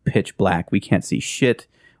is pitch black. We can't see shit.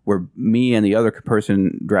 Where me and the other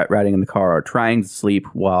person riding in the car are trying to sleep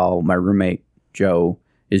while my roommate, Joe,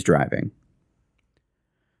 is driving.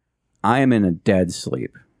 I am in a dead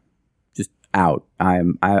sleep. Just out.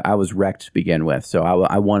 I was wrecked to begin with, so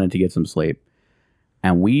I wanted to get some sleep.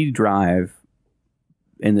 And we drive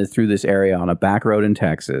through this area on a back road in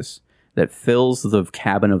Texas that fills the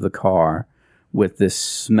cabin of the car with this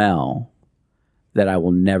smell that I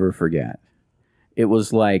will never forget. It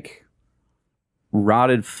was like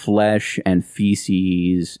rotted flesh and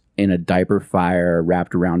feces in a diaper fire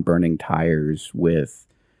wrapped around burning tires with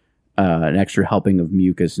an extra helping of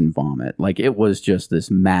mucus and vomit. Like, it was just this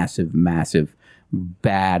massive, massive,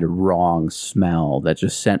 bad, wrong smell that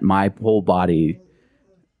just sent my whole body,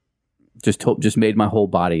 just made my whole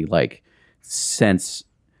body like sense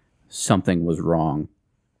something was wrong.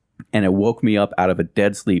 And it woke me up out of a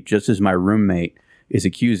dead sleep just as my roommate is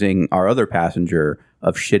accusing our other passenger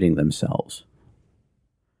of shitting themselves.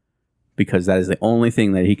 Because that is the only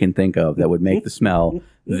thing that he can think of that would make the smell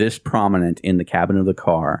this prominent in the cabin of the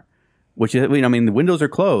car. Which is, I mean, the windows are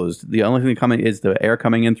closed. The only thing coming is the air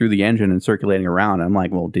coming in through the engine and circulating around. I'm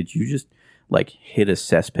like, well, did you just like hit a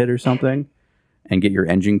cesspit or something and get your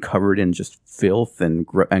engine covered in just filth and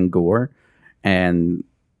gore? And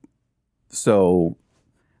so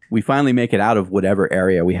we finally make it out of whatever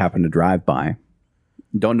area we happen to drive by.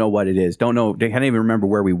 Don't know what it is. Don't know. I can't even remember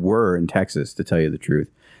where we were in Texas, to tell you the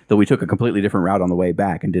truth. Though we took a completely different route on the way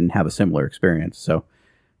back and didn't have a similar experience. So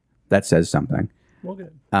that says something. Well,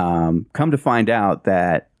 good. Come to find out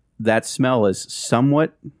that smell is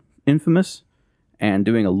somewhat infamous. And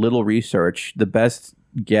doing a little research, the best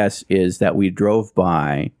guess is that we drove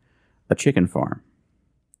by a chicken farm.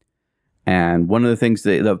 And one of the things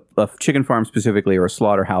a chicken farm specifically, or a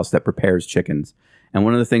slaughterhouse that prepares chickens. And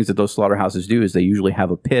one of the things that those slaughterhouses do is they usually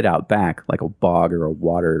have a pit out back, like a bog or a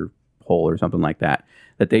water hole or something like that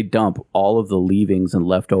they dump all of the leavings and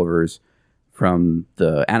leftovers from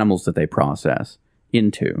the animals that they process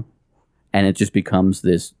into. And it just becomes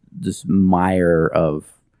this mire of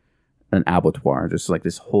an abattoir, just like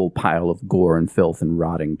this whole pile of gore and filth and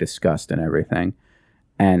rotting disgust and everything.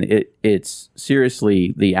 And it's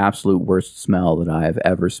seriously the absolute worst smell that I've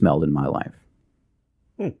ever smelled in my life.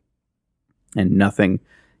 And nothing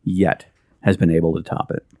yet has been able to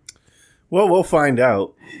top it. Well, we'll find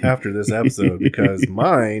out after this episode because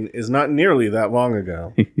mine is not nearly that long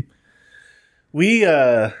ago. We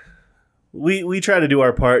try to do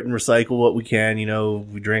our part and recycle what we can. You know,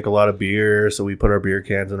 we drink a lot of beer, so we put our beer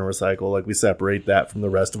cans in a recycle. Like, we separate that from the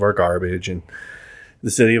rest of our garbage. And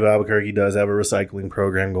the city of Albuquerque does have a recycling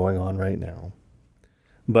program going on right now.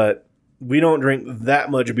 But we don't drink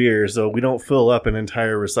that much beer, so we don't fill up an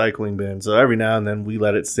entire recycling bin. So every now and then we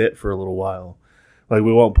let it sit for a little while. Like,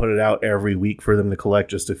 we won't put it out every week for them to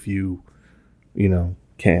collect just a few,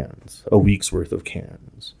 cans, a week's worth of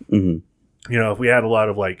cans. Mm-hmm. If we had a lot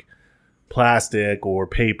of like plastic or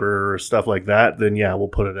paper or stuff like that, then yeah, we'll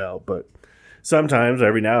put it out. But sometimes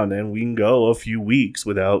every now and then we can go a few weeks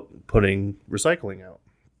without putting recycling out.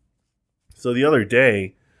 So the other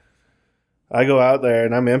day, I go out there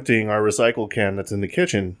and I'm emptying our recycle can that's in the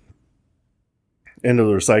kitchen into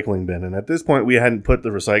the recycling bin. And at this point, we hadn't put the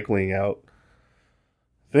recycling out,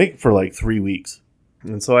 I think, for like 3 weeks.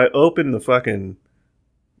 And so I opened the fucking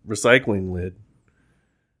recycling lid.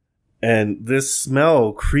 And this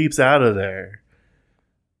smell creeps out of there.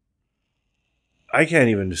 I can't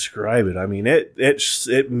even describe it. I mean,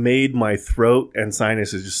 it made my throat and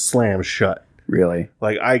sinuses just slam shut. Really?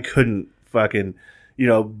 Like, I couldn't fucking,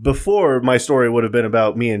 before my story would have been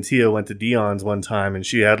about me and Tia went to Dion's one time and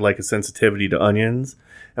she had like a sensitivity to onions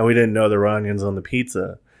and we didn't know there were onions on the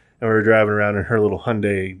pizza. And we were driving around in her little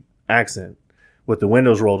Hyundai Accent with the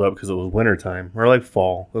windows rolled up because it was wintertime or like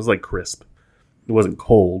fall. It was like crisp. It wasn't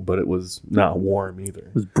cold, but it was not warm either.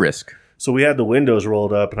 It was brisk. So we had the windows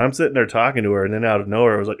rolled up and I'm sitting there talking to her and then out of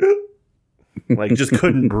nowhere I was like just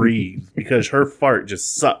couldn't breathe because her fart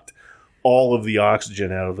just sucked all of the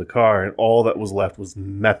oxygen out of the car and all that was left was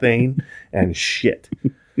methane and shit.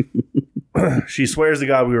 She swears to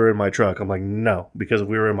God we were in my truck. I'm like, no, because if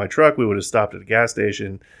we were in my truck, we would have stopped at a gas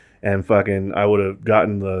station and fucking I would have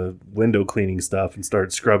gotten the window cleaning stuff and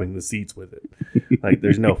started scrubbing the seats with it. Like,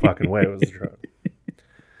 there's no fucking way it was a truck.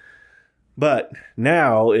 But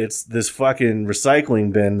now it's this fucking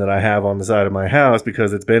recycling bin that I have on the side of my house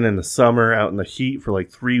because it's been in the summer out in the heat for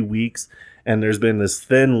like 3 weeks. And there's been this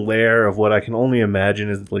thin layer of what I can only imagine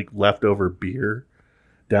is like leftover beer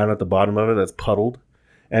down at the bottom of it that's puddled.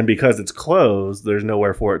 And because it's closed, there's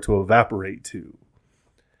nowhere for it to evaporate to.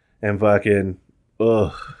 And fucking,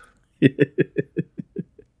 ugh.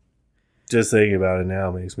 Just thinking about it now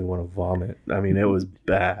makes me want to vomit. I mean, it was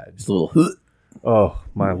bad. Just a little. Oh,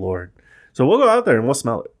 my Lord. So we'll go out there and we'll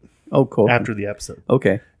smell it. Oh, cool. After the episode.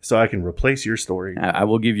 Okay. So I can replace your story. I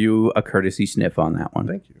will give you a courtesy sniff on that one.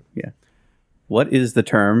 Thank you. Yeah. What is the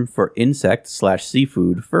term for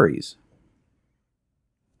insect/seafood furries?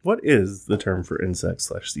 What is the term for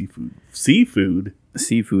insect/seafood? Seafood?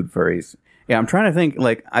 Seafood furries. Yeah, I'm trying to think.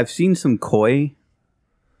 Like, I've seen some koi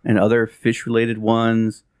and other fish-related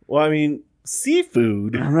ones. Well, I mean,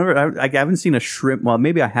 seafood. I remember I haven't seen a shrimp. Well,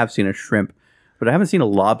 maybe I have seen a shrimp, but I haven't seen a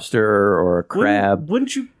lobster or a crab.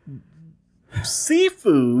 Wouldn't you?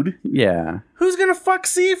 Seafood? Yeah. Who's gonna fuck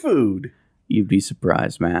seafood? You'd be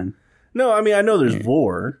surprised, man. No, I mean, I know there's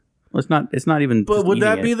vor. Well, it's not even. But would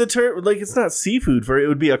that be the term? Like, it's not seafood furry. It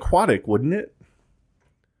would be aquatic, wouldn't it?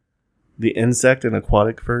 The insect and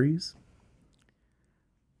aquatic furries?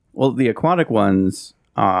 Well, the aquatic ones,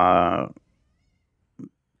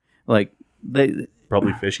 like, they...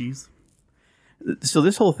 Probably fishies. So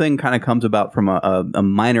this whole thing kind of comes about from a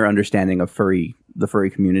minor understanding of the furry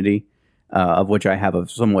community, of which I have a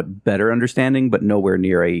somewhat better understanding, but nowhere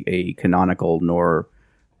near a canonical nor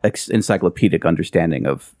encyclopedic understanding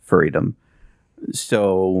of furrydom.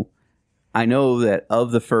 So I know that of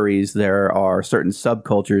the furries, there are certain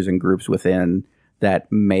subcultures and groups within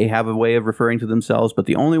that may have a way of referring to themselves, but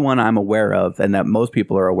the only one I'm aware of, and that most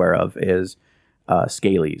people are aware of, is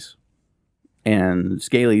scalies. And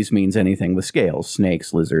scalies means anything with scales,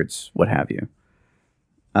 snakes, lizards, what have you.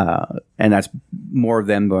 And that's more of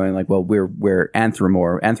them going like, well, we're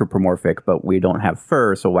anthropomorphic, but we don't have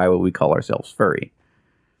fur, so why would we call ourselves furry?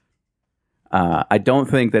 I don't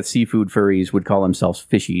think that seafood furries would call themselves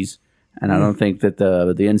fishies, and I don't think that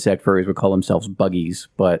the insect furries would call themselves buggies.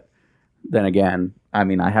 But then again, I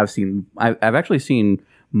mean, I've actually seen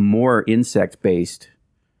more insect-based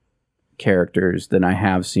characters than I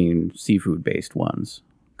have seen seafood-based ones.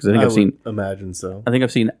 Because I think imagine so. I think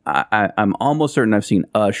I've seen. I'm almost certain I've seen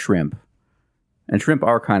a shrimp, and shrimp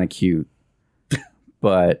are kind of cute,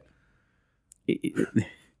 but.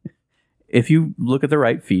 If you look at the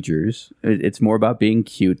right features, it's more about being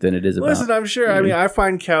cute than it is about... Listen, I'm sure. I mean, I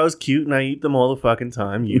find cows cute and I eat them all the fucking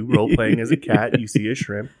time. You role-playing as a cat, you see a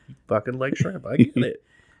shrimp, you fucking like shrimp. I get it.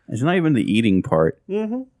 It's not even the eating part.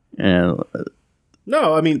 Mm-hmm.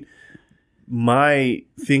 No, I mean, my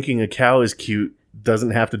thinking a cow is cute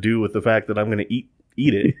doesn't have to do with the fact that I'm going to eat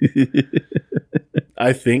it.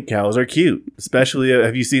 I think cows are cute. Especially,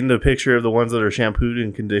 have you seen the picture of the ones that are shampooed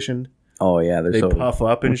and conditioned? Oh, yeah. They puff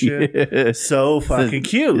up and shit. Yeah. So fucking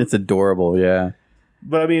cute. It's adorable, yeah.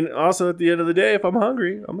 But I mean, also at the end of the day, if I'm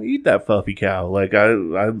hungry, I'm going to eat that fluffy cow. Like,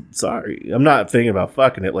 I'm sorry. I'm not thinking about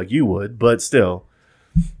fucking it like you would, but still.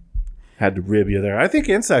 Had to rib you there. I think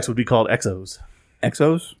insects would be called exos.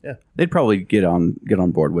 Exos? Yeah. They'd probably get on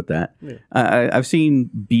board with that. Yeah. I've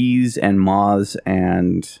seen bees and moths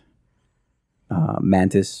and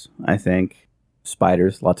mantis, I think.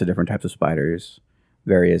 Spiders, lots of different types of spiders.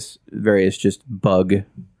 Various just bug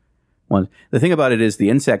ones. The thing about it is the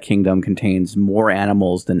insect kingdom contains more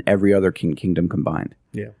animals than every other kingdom combined.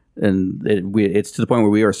 Yeah. And it's to the point where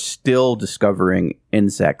we are still discovering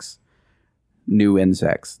new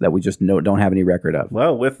insects that we just don't have any record of.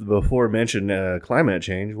 Well, with the before mentioned climate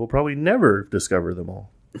change, we'll probably never discover them all.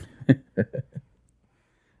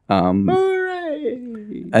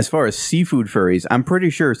 Hooray! As far as seafood furries, I'm pretty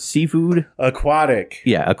sure seafood... Aquatic.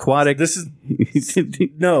 Yeah, aquatic. This is...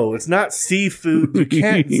 No, it's not seafood. You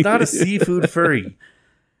can't... It's not a seafood furry.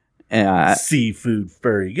 Seafood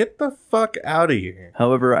furry. Get the fuck out of here.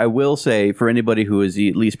 However, I will say, for anybody who is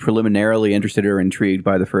at least preliminarily interested or intrigued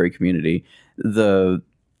by the furry community, the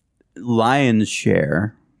lion's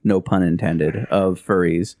share, no pun intended, of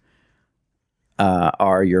furries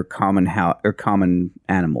are your common common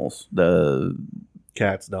animals. The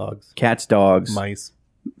Cats, dogs, mice,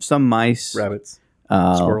 some mice, rabbits,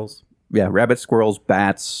 uh, squirrels. Yeah, rabbits, squirrels,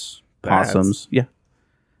 bats, possums. Yeah,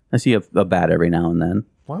 I see a bat every now and then.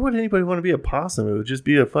 Why would anybody want to be a possum? It would just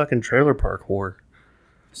be a fucking trailer park whore.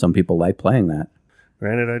 Some people like playing that.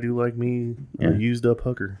 Granted, I do like me a used up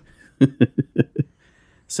hooker.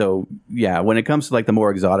 So, yeah, when it comes to like the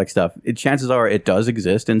more exotic stuff, chances are it does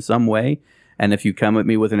exist in some way. And if you come at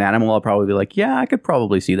me with an animal, I'll probably be like, yeah, I could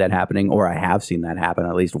probably see that happening, or I have seen that happen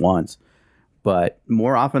at least once. But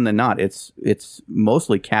more often than not, it's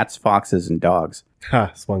mostly cats, foxes, and dogs.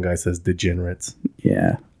 Ha, this one guy says degenerates.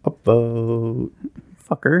 Yeah. Upvote.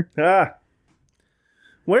 Fucker. Ah.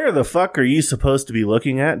 Where the fuck are you supposed to be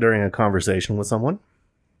looking at during a conversation with someone?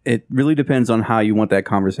 It really depends on how you want that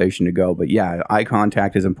conversation to go. But yeah, eye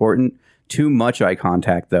contact is important. Too much eye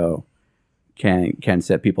contact, though, can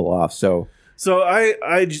set people off. So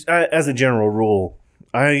I as a general rule,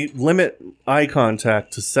 I limit eye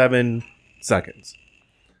contact to 7 seconds.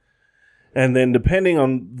 And then depending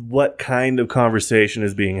on what kind of conversation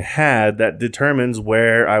is being had, that determines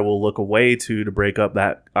where I will look away to break up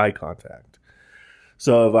that eye contact.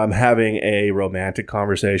 So if I'm having a romantic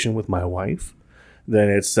conversation with my wife, then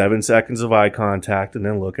it's 7 seconds of eye contact and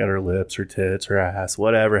then look at her lips, her tits, her ass,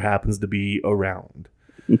 whatever happens to be around.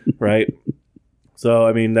 Right? So,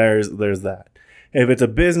 I mean, there's that. If it's a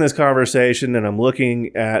business conversation, then I'm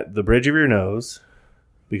looking at the bridge of your nose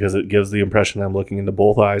because it gives the impression I'm looking into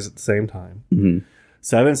both eyes at the same time. Mm-hmm.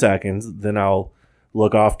 7 seconds, then I'll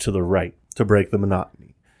look off to the right to break the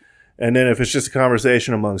monotony. And then if it's just a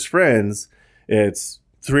conversation amongst friends, it's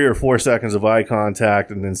 3 or 4 seconds of eye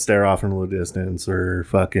contact and then stare off into the distance or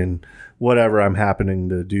fucking whatever I'm happening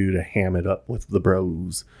to do to ham it up with the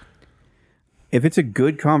bros. if it's a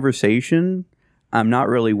good conversation, I'm not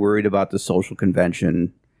really worried about the social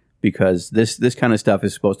convention because this kind of stuff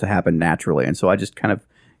is supposed to happen naturally. And so I just kind of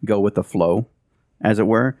go with the flow, as it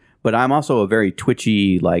were. But I'm also a very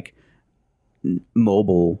twitchy, like,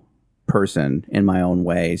 mobile person in my own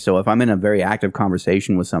way. So if I'm in a very active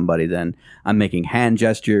conversation with somebody, then I'm making hand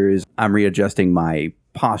gestures, I'm readjusting my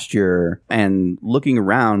posture and looking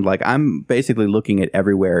around. Like, I'm basically looking at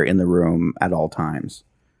everywhere in the room at all times,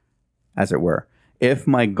 as it were. If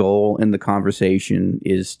my goal in the conversation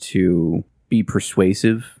is to be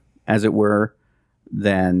persuasive, as it were,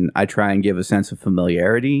 then I try and give a sense of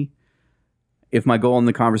familiarity. If my goal in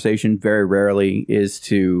the conversation very rarely is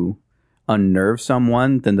to unnerve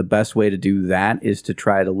someone, then the best way to do that is to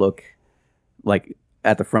try to look like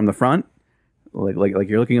from the front, like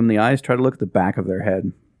you're looking them in the eyes. Try to look at the back of their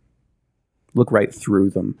head. Look right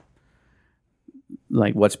through them,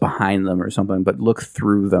 like what's behind them or something. But look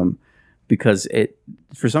through them, because it,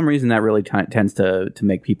 for some reason, that really tends to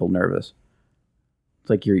make people nervous. It's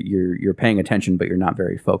like you're paying attention, but you're not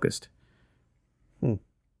very focused.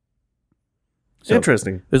 So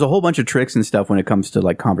interesting. There's a whole bunch of tricks and stuff when it comes to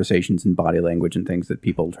like conversations and body language and things that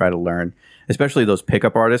people try to learn, especially those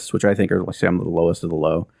pickup artists, which I think are like some of the lowest of the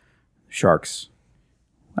low. Sharks,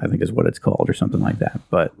 I think is what it's called, or something like that.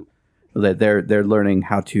 But they're learning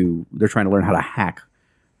they're trying to learn how to hack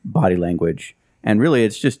body language, and really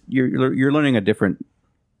it's just you're learning a different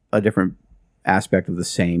aspect of the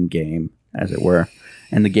same game, as it were,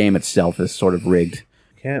 and the game itself is sort of rigged.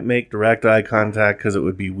 Can't make direct eye contact because it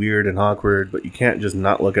would be weird and awkward, but you can't just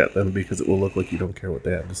not look at them because it will look like you don't care what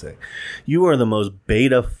they have to say. You are the most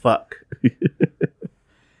beta fuck.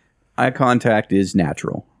 Eye contact is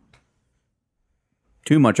natural.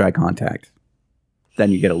 Too much eye contact,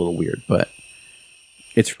 then you get a little weird, but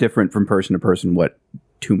it's different from person to person what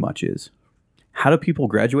too much is. How do people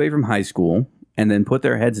graduate from high school and then put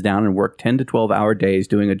their heads down and work 10 to 12-hour days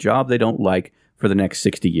doing a job they don't like for the next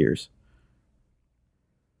 60 years?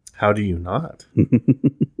 How do you not?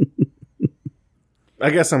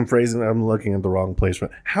 I guess I'm looking at the wrong place.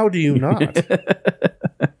 How do you not?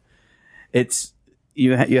 It's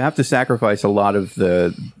you have to sacrifice a lot of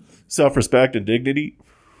the self-respect and dignity,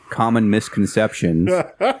 common misconceptions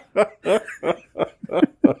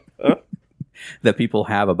that people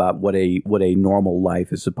have about what a normal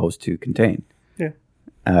life is supposed to contain. Yeah.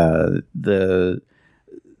 The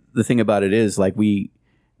thing about it is, like, we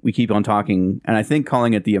keep on talking, and I think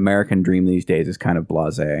calling it the American dream these days is kind of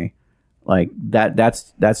blasé. Like,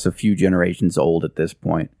 that's a few generations old at this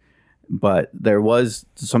point. But there was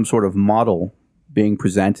some sort of model being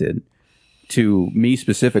presented to me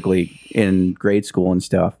specifically in grade school and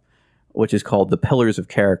stuff, which is called the Pillars of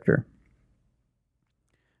Character.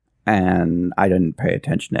 And I didn't pay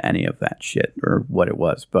attention to any of that shit or what it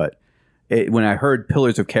was. But when I heard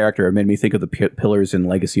Pillars of Character, it made me think of the pillars in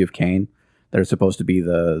Legacy of Kain that are supposed to be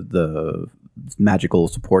the magical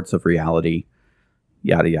supports of reality,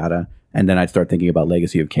 yada, yada. And then I'd start thinking about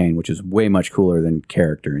Legacy of Kain, which is way much cooler than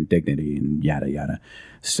character and dignity and yada, yada.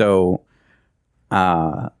 So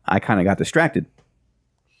I kind of got distracted.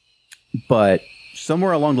 But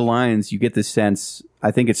somewhere along the lines, you get this sense,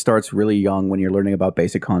 I think it starts really young when you're learning about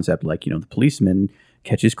basic concept, like, the policeman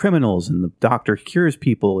catches criminals and the doctor cures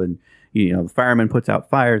people and, the fireman puts out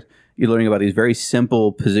fires. You're learning about these very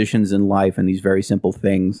simple positions in life and these very simple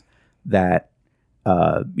things that,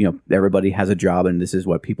 everybody has a job and this is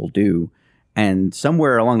what people do. And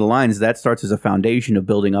somewhere along the lines, that starts as a foundation of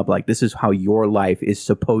building up, like, this is how your life is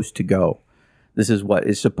supposed to go. This is what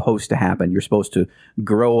is supposed to happen. You're supposed to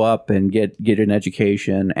grow up and get an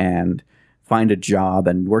education and find a job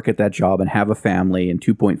and work at that job and have a family and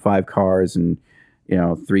 2.5 cars and,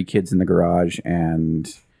 3 kids in the garage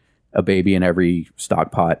and a baby in every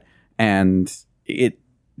stock pot. And it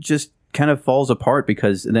just kind of falls apart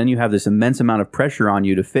because then you have this immense amount of pressure on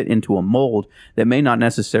you to fit into a mold that may not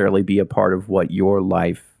necessarily be a part of what your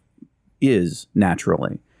life is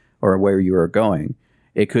naturally or where you are going.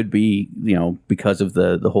 It could be, because of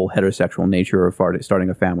the whole heterosexual nature of starting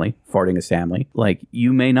a family, farting a family. Like,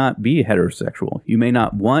 you may not be heterosexual. You may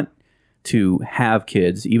not want to have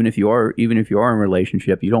kids, even if you are in a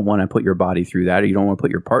relationship. You don't want to put your body through that, or you don't want to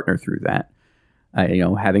put your partner through that.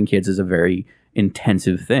 Having kids is a very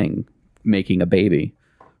intensive thing. Making a baby,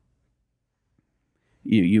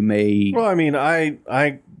 you may. Well, I mean,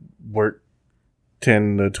 I work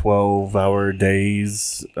 10 to 12 hour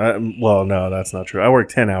days. Well, no, that's not true. I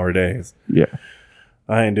work 10-hour days. Yeah.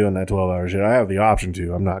 I ain't doing that 12-hour shit. I have the option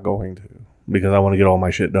to. I'm not going to because I want to get all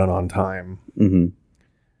my shit done on time. Mm-hmm.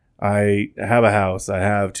 I have a house. I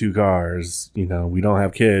have 2 cars. We don't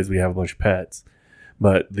have kids. We have a bunch of pets.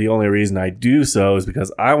 But the only reason I do so is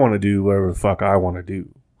because I want to do whatever the fuck I want to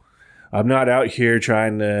do. I'm not out here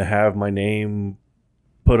trying to have my name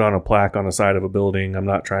put on a plaque on the side of a building. I'm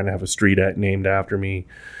not trying to have a street named after me.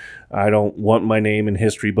 I don't want my name in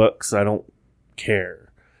history books. I don't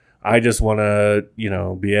care. I just want to,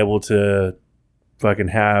 be able to fucking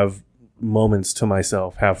have moments to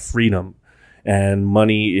myself, have freedom. And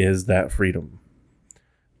money is that freedom.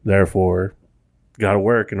 Therefore, got to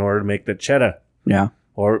work in order to make the cheddar. Yeah.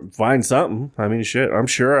 Or find something. I mean, shit. I'm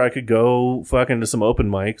sure I could go fucking to some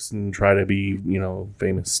open mics and try to be,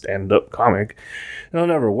 famous stand-up comic. It'll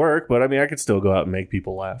never work, but I mean, I could still go out and make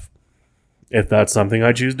people laugh. If that's something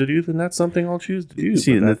I choose to do, then that's something I'll choose to do.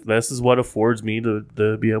 See, this is what affords me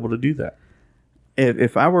to be able to do that.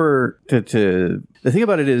 If I were to the thing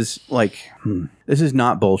about it is, like, this is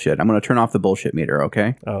not bullshit. I'm going to turn off the bullshit meter,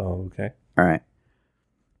 okay? Oh, okay. All right.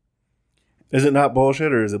 Is it not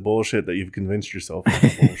bullshit, or is it bullshit that you've convinced yourself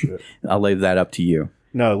it's bullshit? I'll leave that up to you.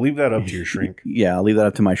 No, leave that up to your shrink. Yeah, I'll leave that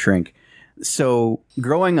up to my shrink. So,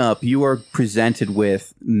 growing up, you are presented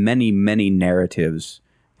with many, many narratives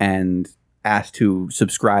and asked to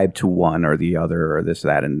subscribe to one or the other or this,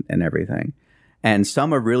 that, and everything. And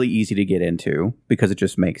some are really easy to get into because it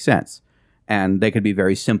just makes sense. And they could be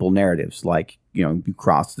very simple narratives, like, you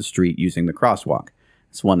cross the street using the crosswalk.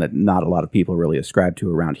 It's one that not a lot of people really ascribe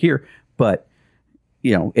to around here. But,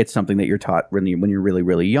 it's something that you're taught when you're really,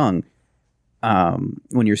 really young.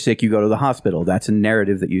 When you're sick, you go to the hospital. That's a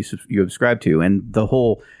narrative that you subscribe to. And the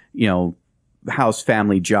whole, house,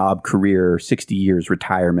 family, job, career, 60 years,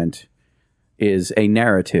 retirement is a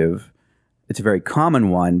narrative. It's a very common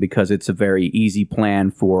one because it's a very easy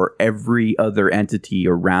plan for every other entity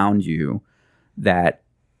around you that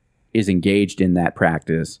is engaged in that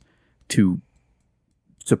practice to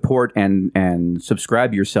support and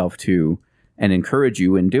subscribe yourself to and encourage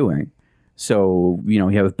you in doing. So, you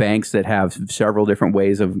have banks that have several different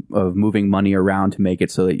ways of moving money around to make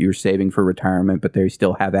it so that you're saving for retirement, but they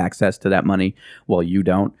still have access to that money while you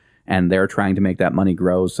don't. And they're trying to make that money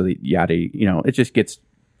grow so that it just gets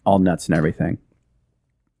all nuts and everything.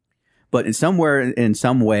 But in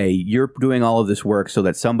some way, you're doing all of this work so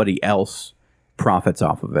that somebody else profits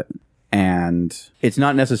off of it. And it's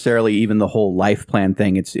not necessarily even the whole life plan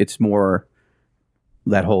thing. It's more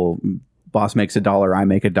that whole boss makes $1, I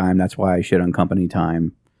make a dime. That's why I shit on company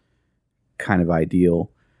time kind of ideal.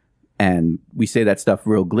 And we say that stuff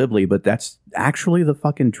real glibly, but that's actually the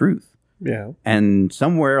fucking truth. Yeah. And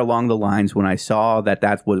somewhere along the lines, when I saw that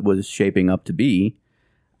that's what was shaping up to be,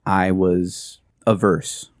 I was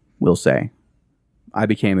averse, we'll say. I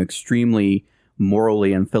became extremely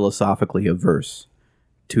morally and philosophically averse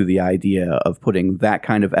to the idea of putting that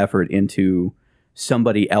kind of effort into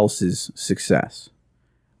somebody else's success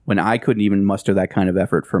when I couldn't even muster that kind of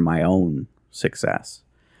effort for my own success.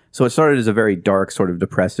 So it started as a very dark, sort of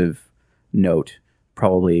depressive note,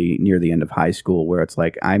 probably near the end of high school, where it's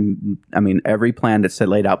like, every plan that's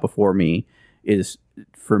laid out before me is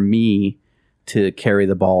for me to carry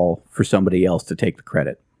the ball for somebody else to take the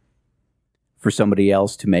credit, for somebody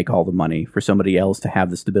else to make all the money, for somebody else to have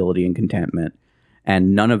the stability and contentment.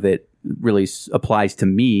 And none of it really applies to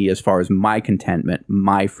me as far as my contentment,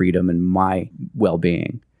 my freedom, and my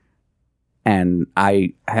well-being. And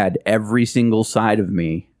I had every single side of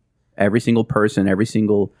me, every single person, every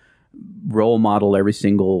single role model, every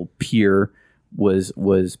single peer was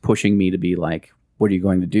pushing me to be like, what are you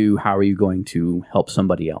going to do? How are you going to help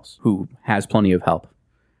somebody else who has plenty of help,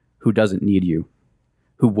 who doesn't need you,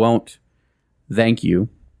 who won't thank you,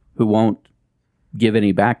 who won't give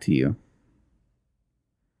any back to you?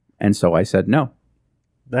 And so I said no.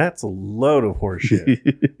 That's a load of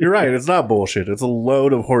horseshit. You're right. It's not bullshit. It's a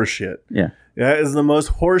load of horseshit. Yeah. That is the most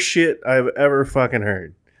horseshit I've ever fucking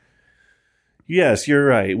heard. Yes, you're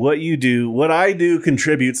right. What I do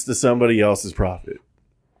contributes to somebody else's profit.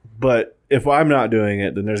 But if I'm not doing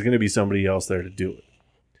it, then there's going to be somebody else there to do it.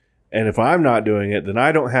 And if I'm not doing it, then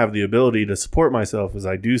I don't have the ability to support myself as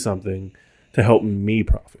I do something to help me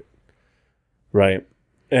profit. Right?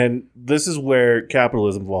 And this is where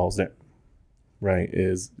capitalism falls in. Right?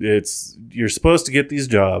 You're supposed to get these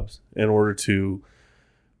jobs in order to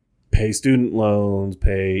pay student loans,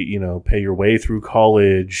 pay your way through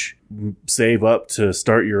college, save up to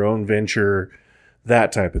start your own venture,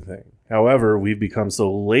 that type of thing. However, we've become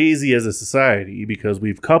so lazy as a society because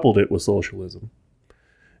we've coupled it with socialism.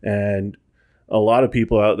 And a lot of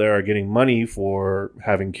people out there are getting money for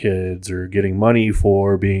having kids or getting money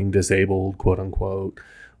for being disabled, quote unquote,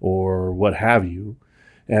 or what have you.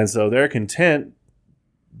 And so they're content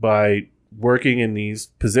by working in these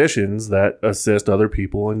positions that assist other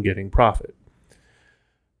people in getting profit.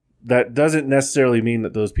 That doesn't necessarily mean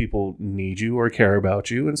that those people need you or care about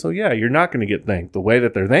you. And so, yeah, you're not going to get thanked. The way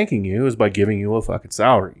that they're thanking you is by giving you a fucking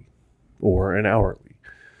salary or an hourly.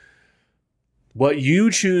 What you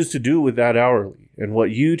choose to do with that hourly and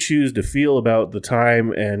what you choose to feel about the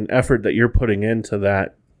time and effort that you're putting into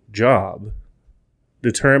that job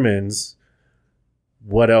determines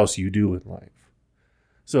what else you do in life.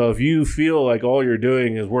 So if you feel like all you're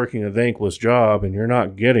doing is working a thankless job and you're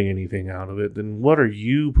not getting anything out of it, then what are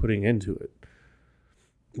you putting into it?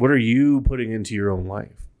 What are you putting into your own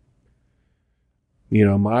life? You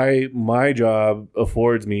know, my job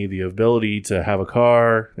affords me the ability to have a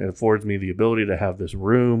car. It affords me the ability to have this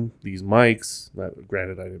room, these mics.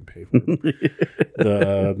 Granted, I didn't pay for them.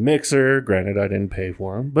 The mixer, granted, I didn't pay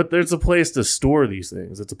for them. But there's a place to store these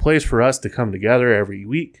things. It's a place for us to come together every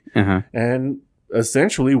week and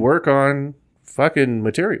essentially work on fucking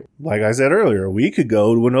material. Like I said earlier, we could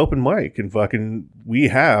go to an open mic and we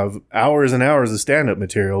have hours and hours of stand-up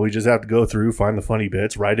material. We just have to go through, find the funny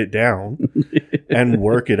bits, write it down, and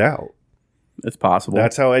work it out. It's possible.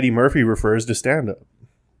 That's how Eddie Murphy refers to stand-up.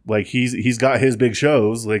 Like he's got his big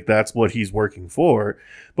shows, like that's what he's working for.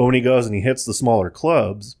 But when he goes and he hits the smaller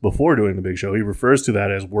clubs before doing the big show, he refers to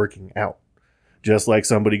that as working out. Just like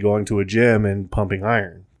somebody going to a gym and pumping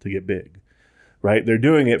iron to get big. Right? They're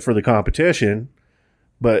doing it for the competition,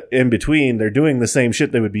 but in between, they're doing the same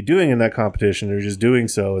shit they would be doing in that competition. They're just doing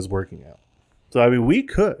so as working out. So, I mean, we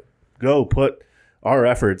could go put our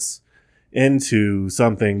efforts into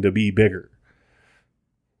something to be bigger.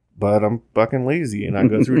 But I'm fucking lazy and I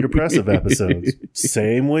go through depressive episodes.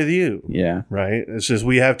 Same with you. Yeah. Right? It's just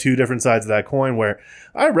we have two different sides of that coin where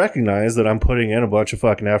I recognize that I'm putting in a bunch of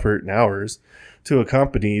fucking effort and hours to a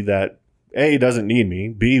company that A, doesn't need me,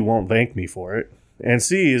 B, won't thank me for it, and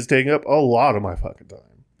C, is taking up a lot of my fucking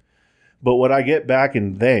time. But what I get back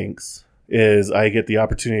in thanks is I get the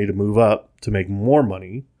opportunity to move up to make more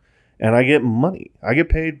money, and I get money. I get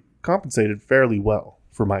paid, compensated fairly well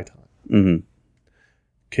for my time. Mm-hmm.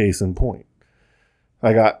 Case in point.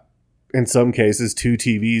 I got, in some cases, 2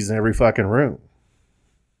 TVs in every fucking room.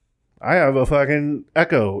 I have a fucking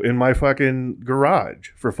Echo in my fucking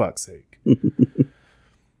garage, for fuck's sake.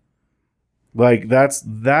 Like,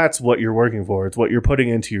 that's what you're working for. It's what you're putting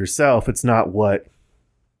into yourself. It's not what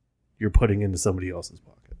you're putting into somebody else's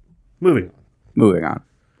pocket. Moving on.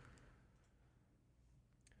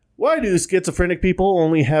 Why do schizophrenic people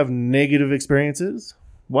only have negative experiences?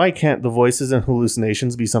 Why can't the voices and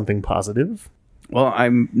hallucinations be something positive? Well,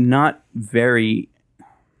 I'm not very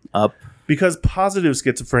up. Because positive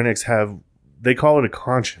schizophrenics they call it a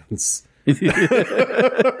conscience.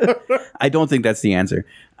 I don't think that's the answer.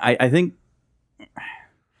 I think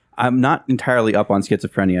I'm not entirely up on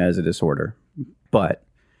schizophrenia as a disorder, but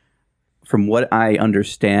from what I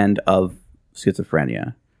understand of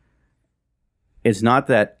schizophrenia, it's not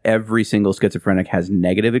that every single schizophrenic has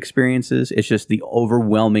negative experiences. It's just the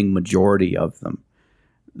overwhelming majority of them.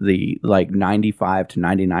 The 95 to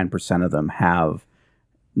 99% of them have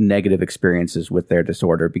negative experiences with their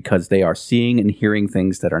disorder because they are seeing and hearing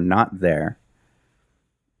things that are not there.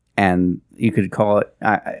 And you could call it...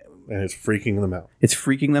 and it's freaking them out. It's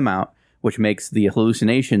freaking them out, which makes the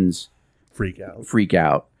hallucinations freak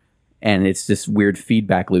out. And it's this weird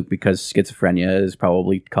feedback loop because schizophrenia is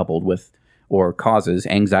probably coupled with or causes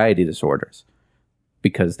anxiety disorders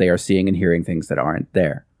because they are seeing and hearing things that aren't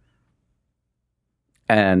there.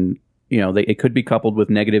 And, it could be coupled with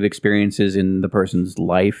negative experiences in the person's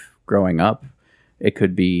life growing up. It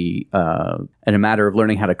could be in a matter of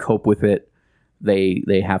learning how to cope with it.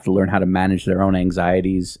 They have to learn how to manage their own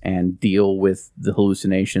anxieties and deal with the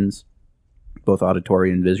hallucinations, both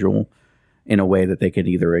auditory and visual, in a way that they can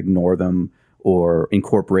either ignore them or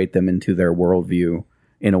incorporate them into their worldview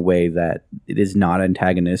in a way that it is not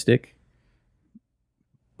antagonistic.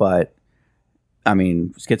 But,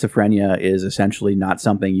 schizophrenia is essentially not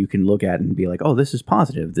something you can look at and be like, oh, this is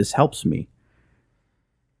positive. This helps me.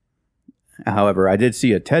 However, I did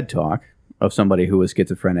see a TED Talk of somebody who was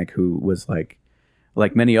schizophrenic who was like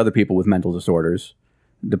many other people with mental disorders,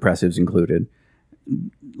 depressives included,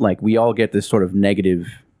 we all get this sort of negative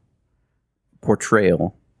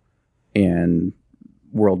portrayal in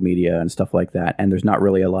world media and stuff like that, and there's not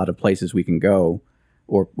really a lot of places we can go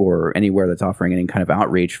or anywhere that's offering any kind of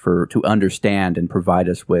outreach to understand and provide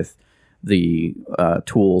us with the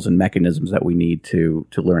tools and mechanisms that we need to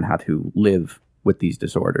learn how to live with these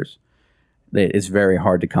disorders. It's very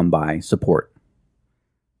hard to come by support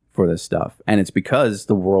for this stuff, and it's because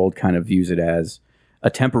the world kind of views it as a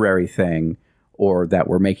temporary thing, or that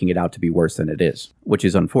we're making it out to be worse than it is, which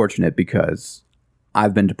is unfortunate because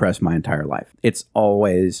I've been depressed my entire life. It's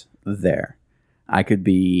always there. I could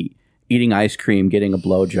be eating ice cream, getting a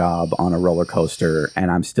blowjob on a roller coaster,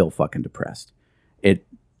 and I'm still fucking depressed. It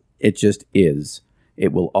just is.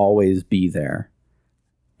 It will always be there.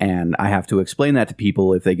 And I have to explain that to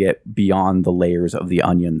people if they get beyond the layers of the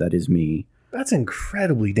onion that is me. That's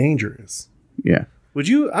incredibly dangerous. Yeah.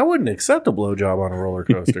 I wouldn't accept a blowjob on a roller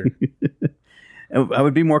coaster. I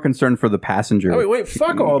would be more concerned for the passenger. Oh, wait,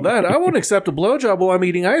 fuck all that. I won't accept a blowjob while I'm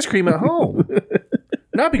eating ice cream at home.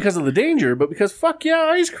 Not because of the danger, but because fuck yeah,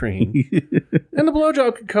 ice cream. And the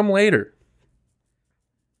blowjob could come later.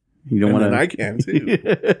 You don't want to. I can too.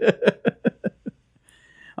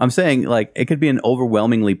 I'm saying it could be an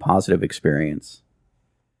overwhelmingly positive experience,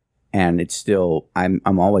 and it's still I'm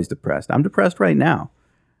always depressed. I'm depressed right now.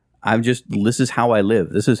 This is how I live.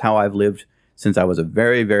 This is how I've lived since I was a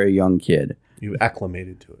very, very young kid. You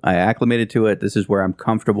acclimated to it. I acclimated to it. This is where I'm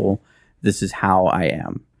comfortable. This is how I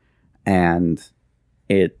am. And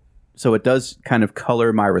it does kind of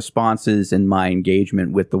color my responses and my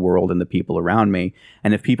engagement with the world and the people around me.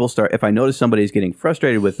 And if I notice somebody's getting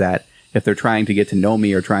frustrated with that, if they're trying to get to know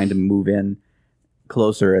me or trying to move in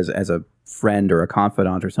closer as a friend or a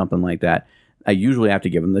confidant or something like that, I usually have to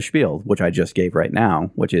give them the spiel, which I just gave right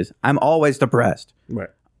now, which is I'm always depressed. Right.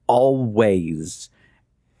 Always.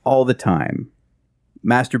 All the time.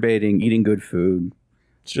 Masturbating, eating good food.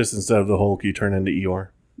 It's just instead of the Hulk, you turn into Eeyore.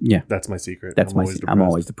 Yeah. That's my secret. I'm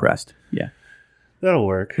always depressed. Yeah. That'll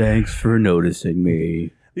work. Thanks for noticing me.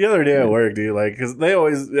 The other day at work, dude, because they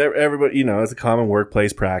always, everybody, it's a common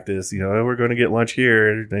workplace practice. We're going to get lunch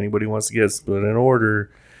here. Anybody wants to get split an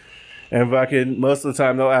order. And fucking most of the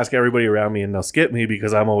time, they'll ask everybody around me and they'll skip me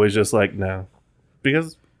because I'm always just like, no.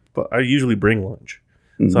 Because I usually bring lunch.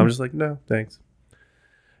 Mm-hmm. So I'm just like, no, thanks.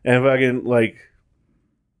 And fucking,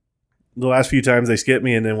 the last few times they skipped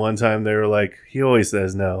me, and then one time they were like, he always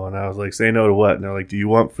says no. And I was like, say no to what? And they're like, do you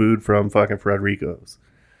want food from fucking Frederico's?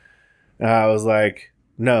 And I was like,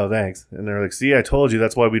 no, thanks. And they're like, see, I told you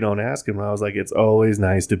that's why we don't ask him. And I was like, it's always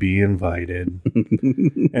nice to be invited.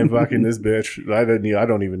 And fucking this bitch, I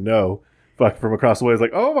don't even know. Fuck, from across the way, is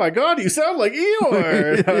like, oh my God, you sound like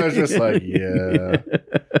Eeyore. And I was just like, yeah.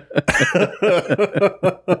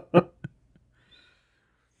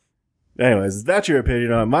 Anyways, that's your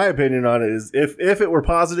opinion on it. My opinion on it is if it were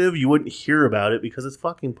positive, you wouldn't hear about it because it's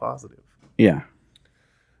fucking positive. Yeah.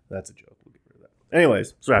 That's a joke. We'll get rid of that.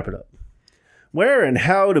 Anyways, let's wrap it up. Where and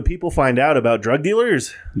how do people find out about drug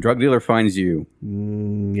dealers? Drug dealer finds you.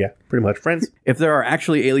 Yeah, pretty much. Friends? If there are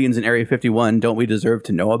actually aliens in Area 51, don't we deserve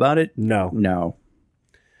to know about it? No.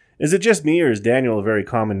 Is it just me, or is Daniel a very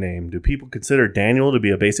common name? Do people consider Daniel to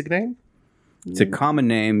be a basic name? It's a common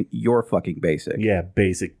name. You're fucking basic. Yeah,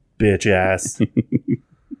 basic bitch ass.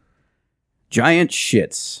 Giant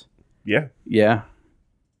shits. Yeah. Yeah.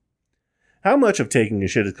 How much of taking a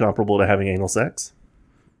shit is comparable to having anal sex?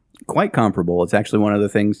 Quite comparable. It's actually one of the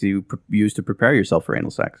things you use to prepare yourself for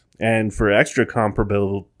anal sex. And for extra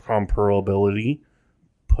comparability,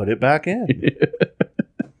 put it back in.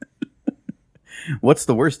 What's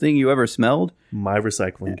the worst thing you ever smelled? My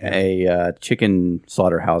recycling can. A chicken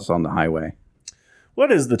slaughterhouse on the highway.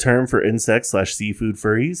 What is the term for insect/seafood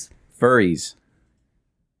furries? Furries.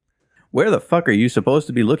 Where the fuck are you supposed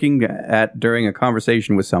to be looking at during a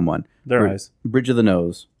conversation with someone? Their eyes. Bridge of the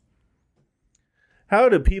nose. How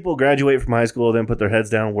do people graduate from high school, then put their heads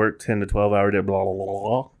down, work 10 to 12 hour day, blah, blah, blah,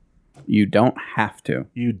 blah? You don't have to.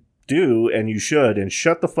 You do, and you should, and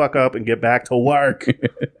shut the fuck up and get back to work.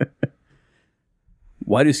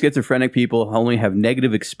 Why do schizophrenic people only have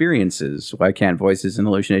negative experiences? Why can't voices and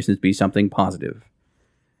hallucinations be something positive?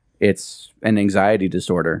 It's an anxiety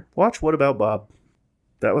disorder. Watch What About Bob?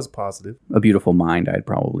 That was positive. A beautiful mind, I'd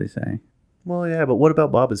probably say. Well, yeah, but What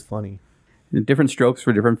About Bob is funny. Different strokes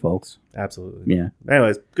for different folks. Absolutely. Yeah.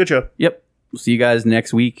 Anyways, good show. Yep. We'll see you guys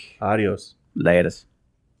next week. Adios. Laters.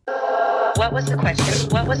 What was the question?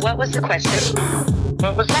 What was the question?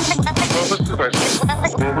 What was the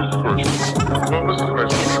question?